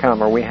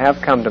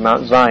have come to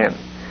Mount Zion,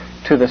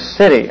 to the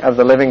city of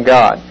the living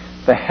God,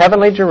 the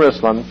heavenly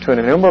Jerusalem, to an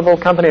innumerable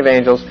company of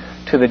angels,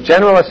 to the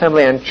general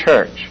assembly and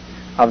church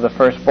of the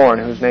firstborn,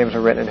 whose names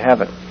are written in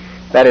heaven.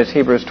 That is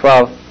Hebrews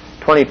 12,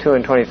 22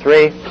 and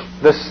 23.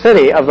 The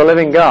city of the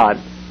living God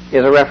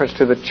is a reference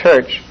to the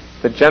church,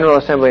 the general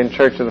assembly and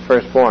church of the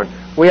firstborn.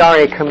 We are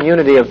a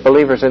community of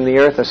believers in the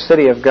earth, a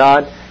city of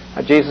God.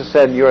 Jesus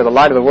said, you are the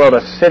light of the world,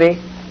 a city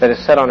that is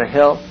set on a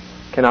hill,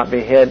 cannot be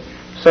hid.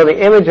 So the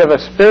image of a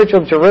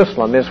spiritual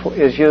Jerusalem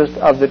is used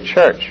of the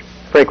church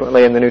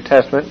frequently in the New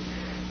Testament.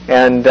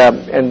 And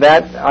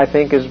that, I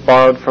think, is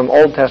borrowed from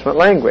Old Testament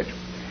language.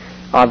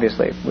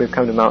 Obviously, we've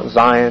come to Mount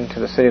Zion, to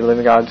the city of the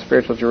living God,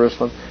 spiritual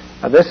Jerusalem.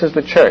 This is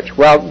the church.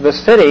 Well, the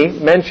city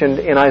mentioned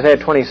in Isaiah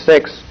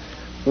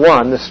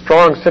 26:1, the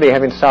strong city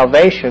having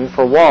salvation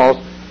for walls,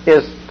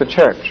 is the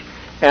church.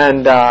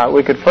 And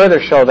we could further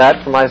show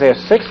that from Isaiah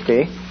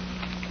 60,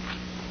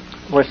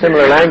 where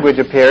similar language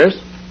appears.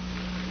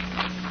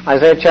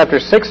 Isaiah chapter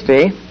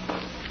 60,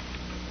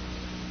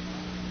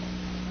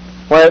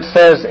 where it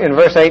says in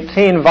verse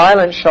 18,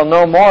 violence shall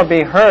no more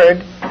be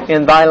heard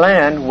in thy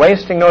land,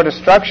 wasting nor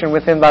destruction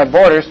within thy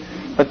borders,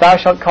 but thou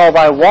shalt call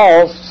thy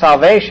walls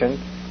salvation,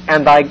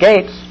 and thy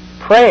gates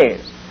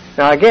praise.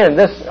 Now again,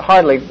 this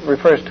hardly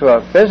refers to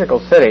a physical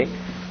city,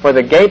 where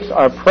the gates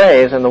are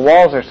praise and the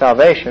walls are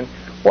salvation.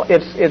 Well,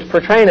 it's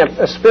portraying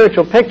a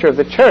spiritual picture of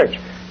the church.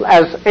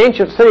 As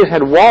ancient cities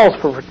had walls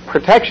for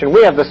protection,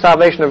 we have the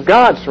salvation of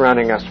God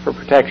surrounding us for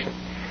protection.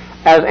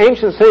 As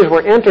ancient cities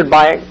were entered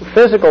by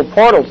physical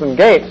portals and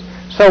gates,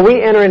 so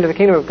we enter into the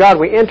kingdom of God.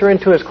 We enter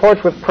into His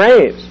courts with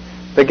praise.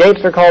 The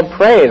gates are called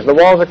praise. The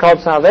walls are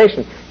called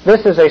salvation.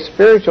 This is a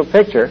spiritual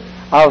picture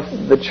of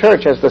the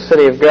church as the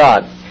city of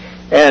God.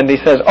 And he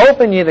says,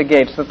 open ye the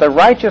gates, that the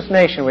righteous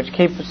nation which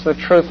keeps the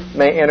truth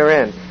may enter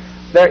in.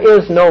 There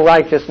is no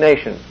righteous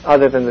nation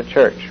other than the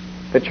church.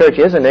 The church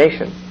is a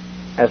nation.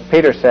 As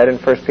Peter said in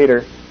 1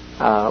 Peter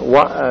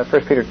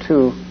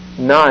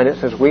 2:9, it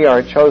says, we are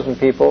a chosen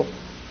people,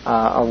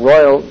 a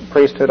royal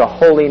priesthood, a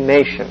holy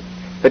nation.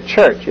 The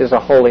church is a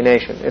holy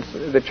nation.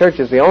 The church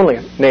is the only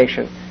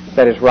nation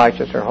that is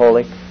righteous or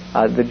holy.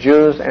 The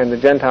Jews and the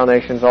Gentile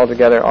nations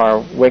altogether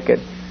are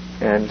wicked.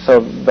 And so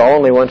the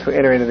only ones who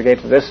enter into the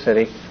gates of this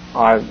city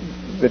are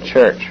the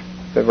church,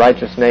 the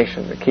righteous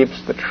nation that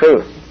keeps the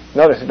truth.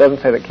 Notice it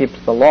doesn't say that keeps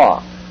the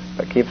law,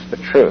 but keeps the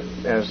truth,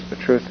 as the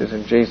truth is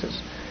in Jesus.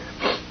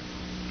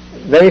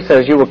 Then he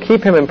says, you will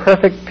keep him in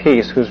perfect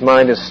peace, whose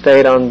mind is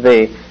stayed on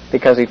thee,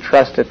 because he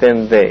trusteth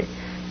in thee.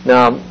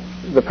 Now,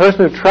 the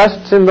person who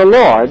trusts in the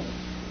Lord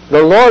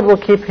will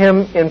keep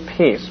him in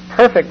peace,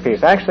 perfect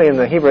peace. Actually, in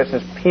the Hebrew it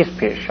says peace,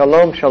 peace,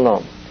 shalom,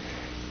 shalom.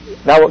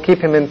 Thou wilt keep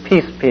him in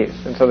peace, peace.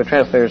 And so the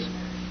translators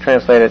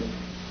translate it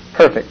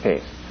perfect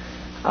peace.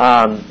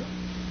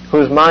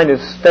 Whose mind is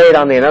stayed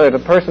on thee. In other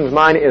words, the person's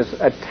mind is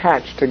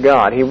attached to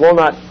God. He will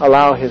not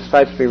allow his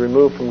sights to be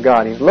removed from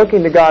God. He's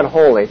looking to God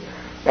wholly.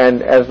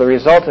 And as the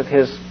result of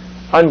his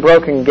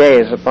unbroken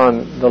gaze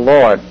upon the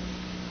Lord,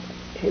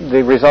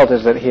 the result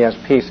is that he has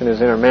peace in his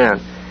inner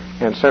man.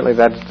 And certainly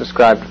that's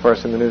described for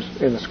us in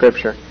the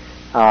Scripture.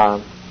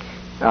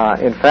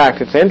 In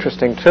fact, it's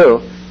interesting,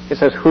 too. It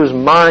says, whose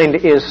mind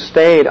is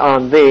stayed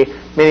on thee,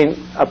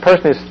 meaning a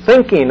person is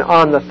thinking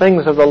on the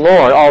things of the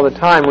Lord all the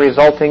time,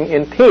 resulting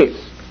in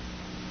peace.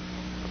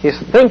 He's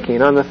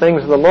thinking on the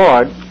things of the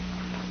Lord,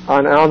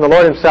 on the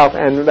Lord himself,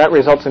 and that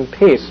results in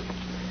peace.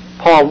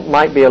 Paul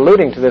might be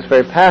alluding to this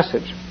very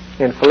passage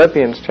in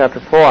Philippians chapter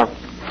 4.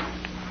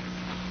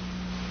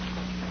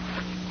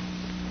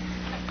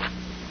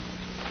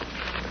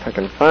 If I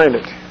can find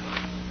it.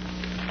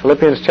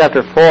 Philippians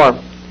chapter 4,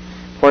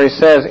 where he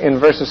says in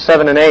verses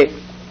 7 and 8,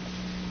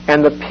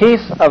 And the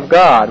peace of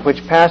God,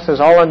 which passes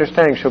all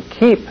understanding, shall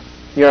keep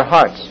your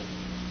hearts.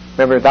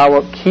 Remember, thou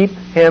wilt keep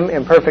him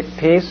in perfect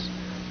peace.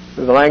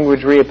 The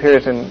language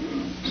reappears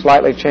in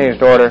slightly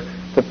changed order.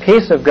 The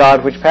peace of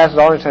God, which passes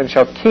all understanding,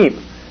 shall keep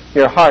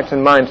your hearts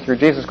and minds through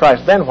Jesus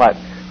Christ. Then what?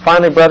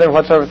 Finally, brethren,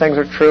 whatsoever things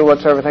are true,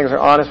 whatsoever things are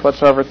honest,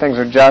 whatsoever things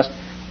are just,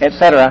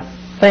 etc.,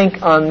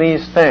 think on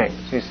these things,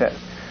 he says.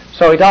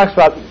 So he talks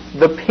about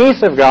the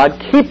peace of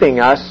God keeping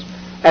us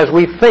as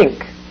we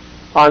think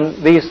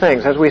on these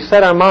things, as we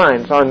set our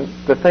minds on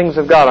the things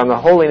of God, on the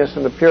holiness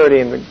and the purity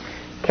and the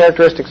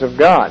characteristics of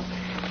God.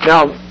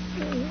 Now,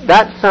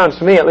 that sounds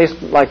to me at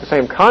least like the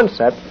same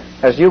concept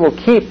as you will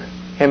keep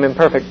him in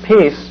perfect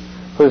peace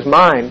whose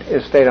mind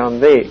is stayed on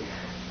thee.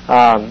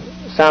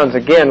 Sounds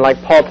again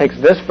like Paul takes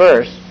this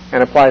verse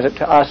and applies it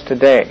to us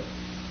today,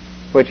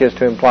 which is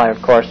to imply,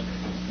 of course,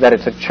 that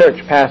it's a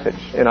church passage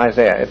in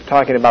Isaiah. It's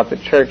talking about the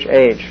church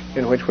age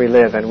in which we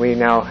live, and we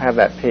now have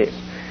that peace.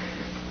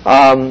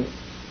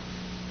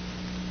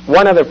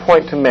 One other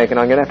point to make, and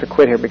I'm going to have to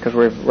quit here because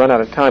we've run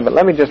out of time, but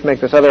let me just make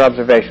this other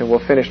observation. We'll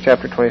finish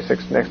chapter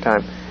 26 next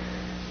time.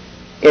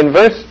 In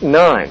verse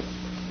 9,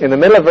 in the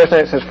middle of verse 9,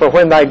 it says, "For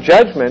when thy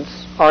judgments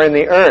are in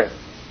the earth,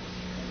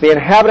 the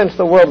inhabitants of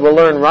the world will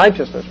learn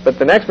righteousness." But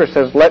the next verse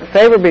says, "Let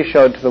favor be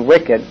showed to the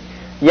wicked,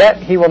 yet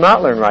he will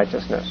not learn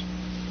righteousness."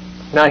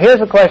 Now here's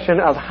the question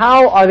of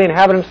how are the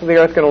inhabitants of the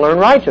earth going to learn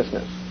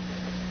righteousness?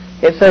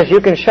 It says you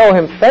can show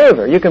him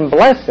favor, you can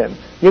bless him,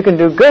 you can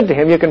do good to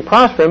him, you can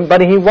prosper him, but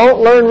he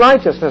won't learn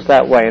righteousness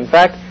that way. In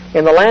fact,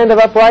 in the land of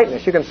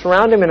uprightness, you can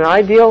surround him in an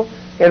ideal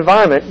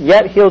environment,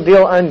 yet he'll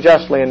deal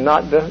unjustly and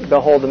not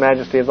behold the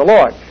majesty of the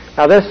Lord.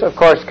 Now this, of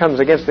course, comes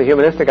against the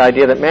humanistic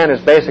idea that man is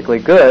basically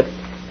good,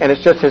 and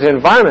it's just his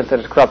environment that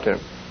has corrupted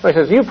him. So he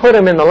says, you put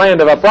him in the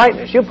land of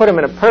uprightness, you put him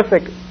in a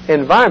perfect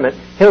environment,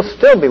 he'll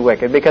still be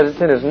wicked because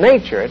it's in his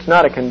nature. It's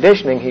not a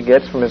conditioning he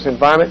gets from his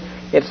environment.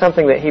 It's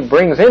something that he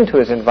brings into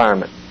his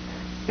environment.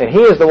 And he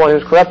is the one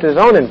who's corrupted his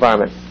own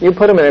environment. You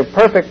put him in a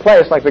perfect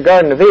place like the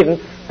Garden of Eden,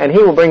 and he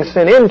will bring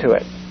sin into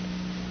it.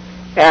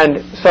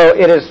 And so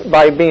it is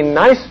by being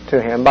nice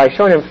to him, by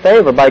showing him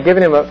favor, by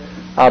giving him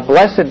a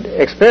blessed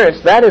experience,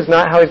 that is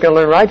not how he's going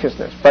to learn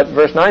righteousness. But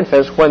verse 9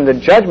 says, when the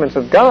judgments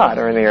of God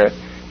are in the earth,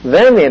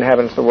 then the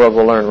inhabitants of the world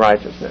will learn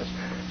righteousness.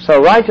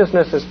 So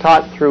righteousness is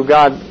taught through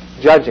God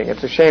judging.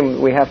 It's a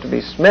shame we have to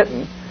be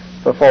smitten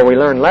before we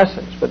learn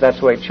lessons, but that's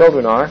the way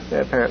children are,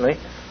 apparently.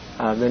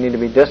 They need to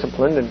be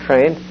disciplined and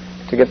trained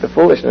to get the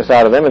foolishness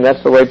out of them, and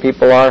that's the way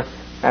people are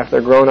after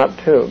they're grown up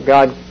too.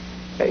 God,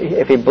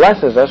 if he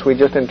blesses us, we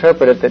just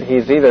interpret it that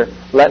he's either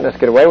letting us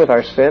get away with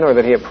our sin or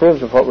that he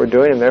approves of what we're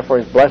doing, and therefore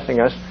he's blessing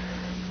us.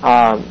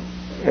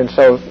 And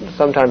so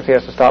sometimes he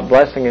has to stop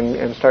blessing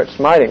and start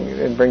smiting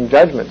and bring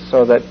judgments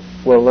so that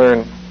we'll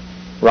learn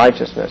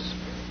righteousness.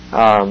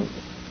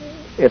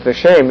 It's a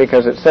shame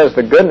because it says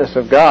the goodness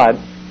of God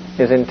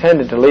is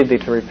intended to lead thee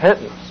to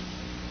repentance.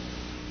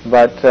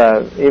 But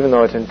even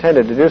though it's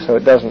intended to do so,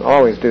 it doesn't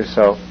always do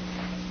so.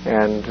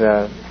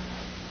 And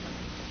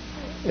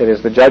it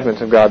is the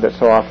judgments of God that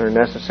so often are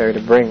necessary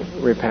to bring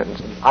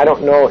repentance. I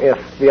don't know if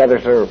the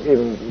others are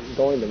even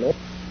going to know.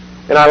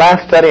 In our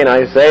last study in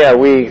Isaiah,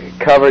 we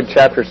covered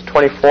chapters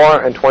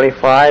 24 and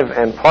 25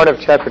 and part of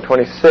chapter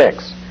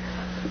 26.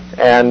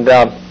 And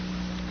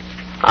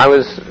I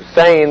was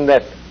saying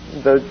that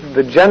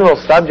the general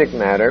subject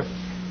matter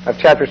of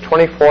chapters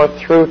 24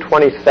 through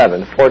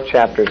 27, 4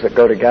 chapters that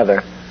go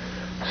together,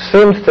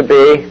 seems to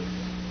be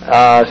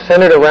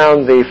centered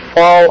around the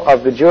fall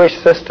of the Jewish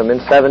system in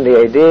 70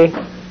 AD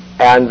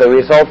and the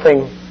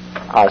resulting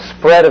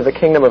spread of the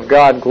kingdom of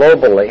God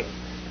globally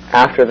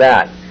after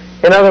that.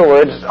 In other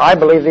words, I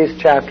believe these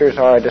chapters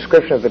are a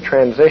description of the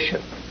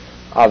transition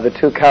of the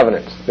two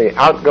covenants, the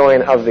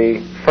outgoing of the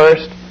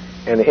first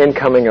and the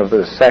incoming of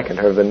the second,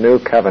 or the new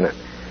covenant.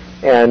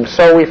 And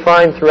so we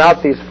find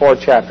throughout these 4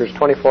 chapters,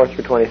 24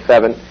 through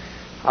 27,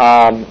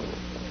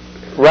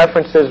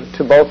 references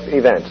to both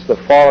events, the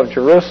fall of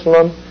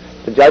Jerusalem,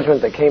 the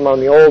judgment that came on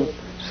the old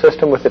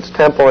system with its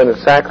temple and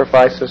its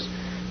sacrifices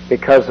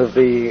because of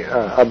the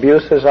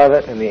abuses of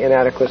it and the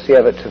inadequacy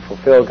of it to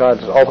fulfill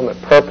God's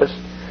ultimate purpose.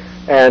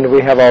 And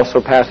we have also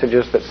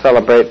passages that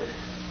celebrate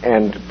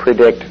and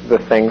predict the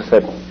things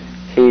that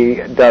he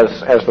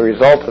does as the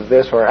result of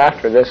this or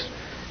after this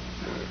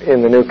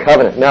in the new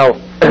covenant. Now,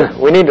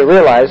 we need to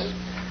realize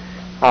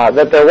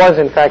that there was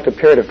in fact a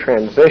period of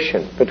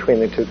transition between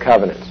the two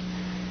covenants.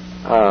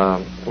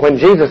 When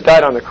Jesus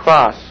died on the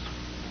cross,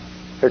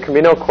 there can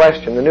be no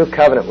question the new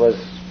covenant was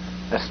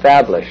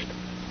established.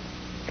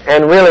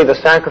 And really the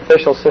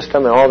sacrificial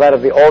system and all that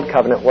of the old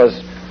covenant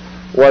was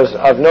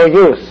of no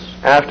use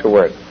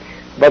afterward.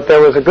 But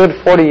there was a good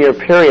 40-year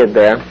period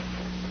there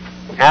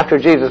after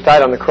Jesus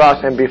died on the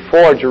cross and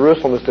before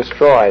Jerusalem was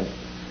destroyed.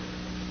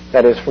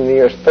 That is from the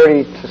years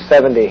 30 to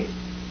 70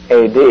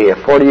 AD, a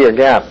 40-year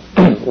gap,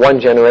 one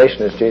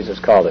generation as Jesus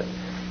called it.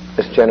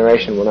 This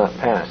generation will not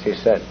pass, he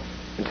said,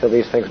 until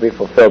these things be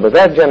fulfilled. But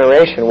that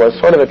generation was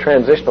sort of a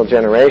transitional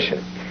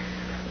generation.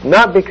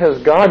 Not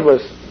because God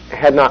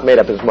had not made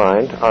up his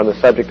mind on the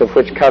subject of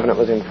which covenant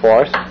was in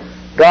force,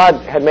 God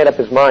had made up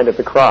his mind at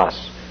the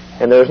cross,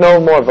 and there was no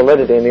more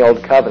validity in the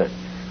Old Covenant.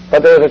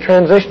 But there was a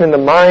transition in the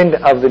mind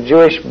of the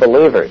Jewish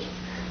believers,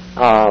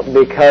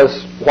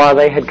 because while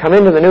they had come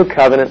into the New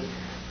Covenant,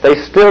 they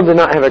still did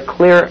not have a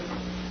clear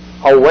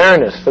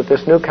awareness that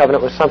this New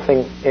Covenant was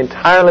something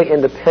entirely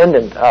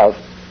independent of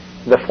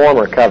the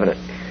former covenant.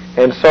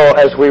 And so,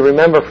 as we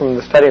remember from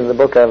the study in the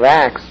book of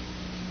Acts,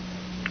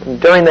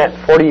 during that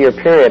 40-year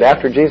period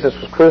after Jesus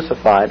was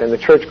crucified and the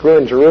church grew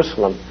in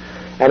Jerusalem,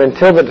 and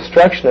until the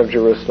destruction of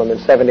Jerusalem in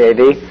 70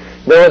 A.D.,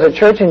 there was a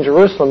church in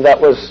Jerusalem that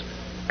was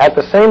at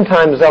the same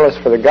time zealous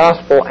for the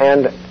gospel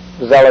and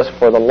zealous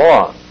for the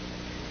law.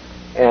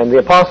 And the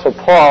Apostle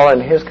Paul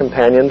and his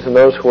companions and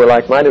those who were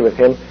like-minded with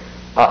him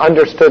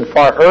understood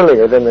far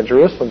earlier than the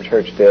Jerusalem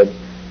church did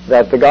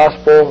that the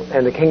gospel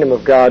and the kingdom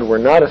of God were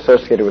not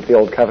associated with the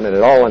Old Covenant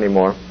at all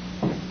anymore.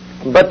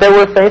 But there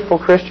were faithful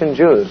Christian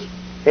Jews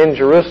in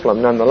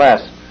Jerusalem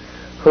nonetheless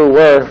who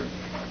were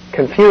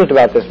confused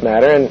about this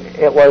matter, and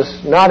it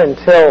was not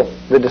until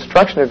the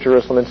destruction of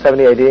Jerusalem in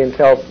 70 AD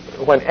until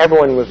when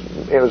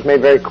it was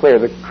made very clear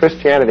that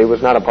Christianity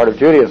was not a part of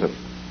Judaism.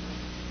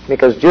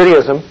 Because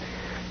Judaism,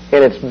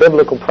 in its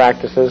biblical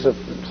practices of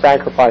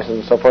sacrifices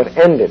and so forth,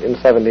 ended in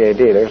 70 AD.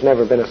 There's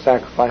never been a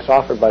sacrifice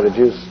offered by the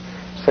Jews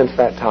since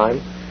that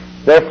time.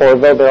 Therefore,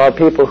 though there are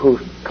people who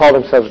call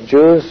themselves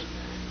Jews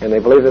and they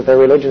believe that their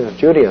religion is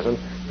Judaism,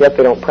 yet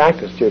they don't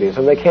practice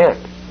Judaism, they can't,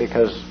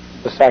 because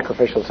the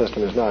sacrificial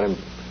system is not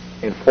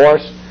in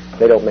force.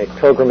 They don't make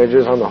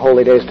pilgrimages on the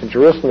holy days to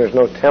Jerusalem. There's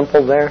no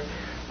temple there.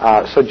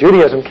 So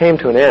Judaism came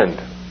to an end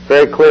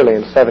very clearly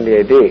in 70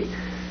 AD.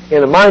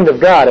 In the mind of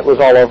God, it was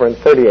all over in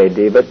 30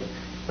 AD, but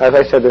as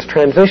I said, this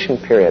transition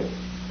period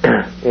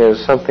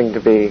is something to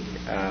be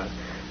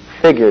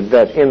figured,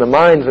 that in the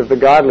minds of the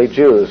godly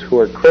Jews who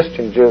were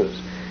Christian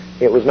Jews,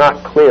 it was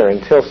not clear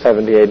until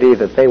 70 AD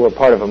that they were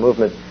part of a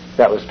movement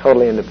that was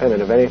totally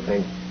independent of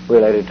anything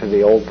related to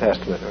the Old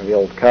Testament or the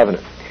Old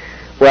Covenant.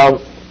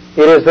 Well,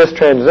 it is this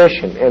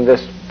transition and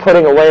this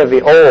putting away of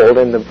the old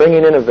and the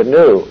bringing in of the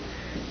new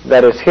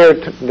that is here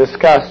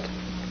discussed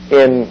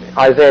in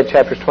Isaiah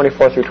chapters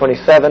 24 through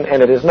 27,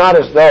 and it is not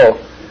as though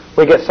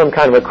we get some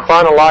kind of a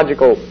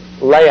chronological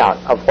layout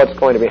of what's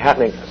going to be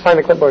happening. Sign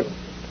the clipboard.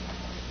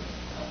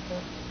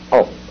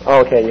 Oh,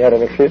 okay, you had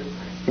an excuse?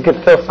 You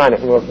can still sign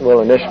it and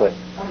we'll initial it.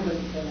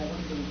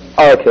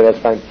 Oh, okay, that's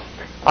fine.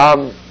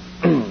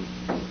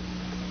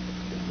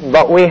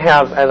 But we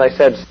have, as I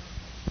said,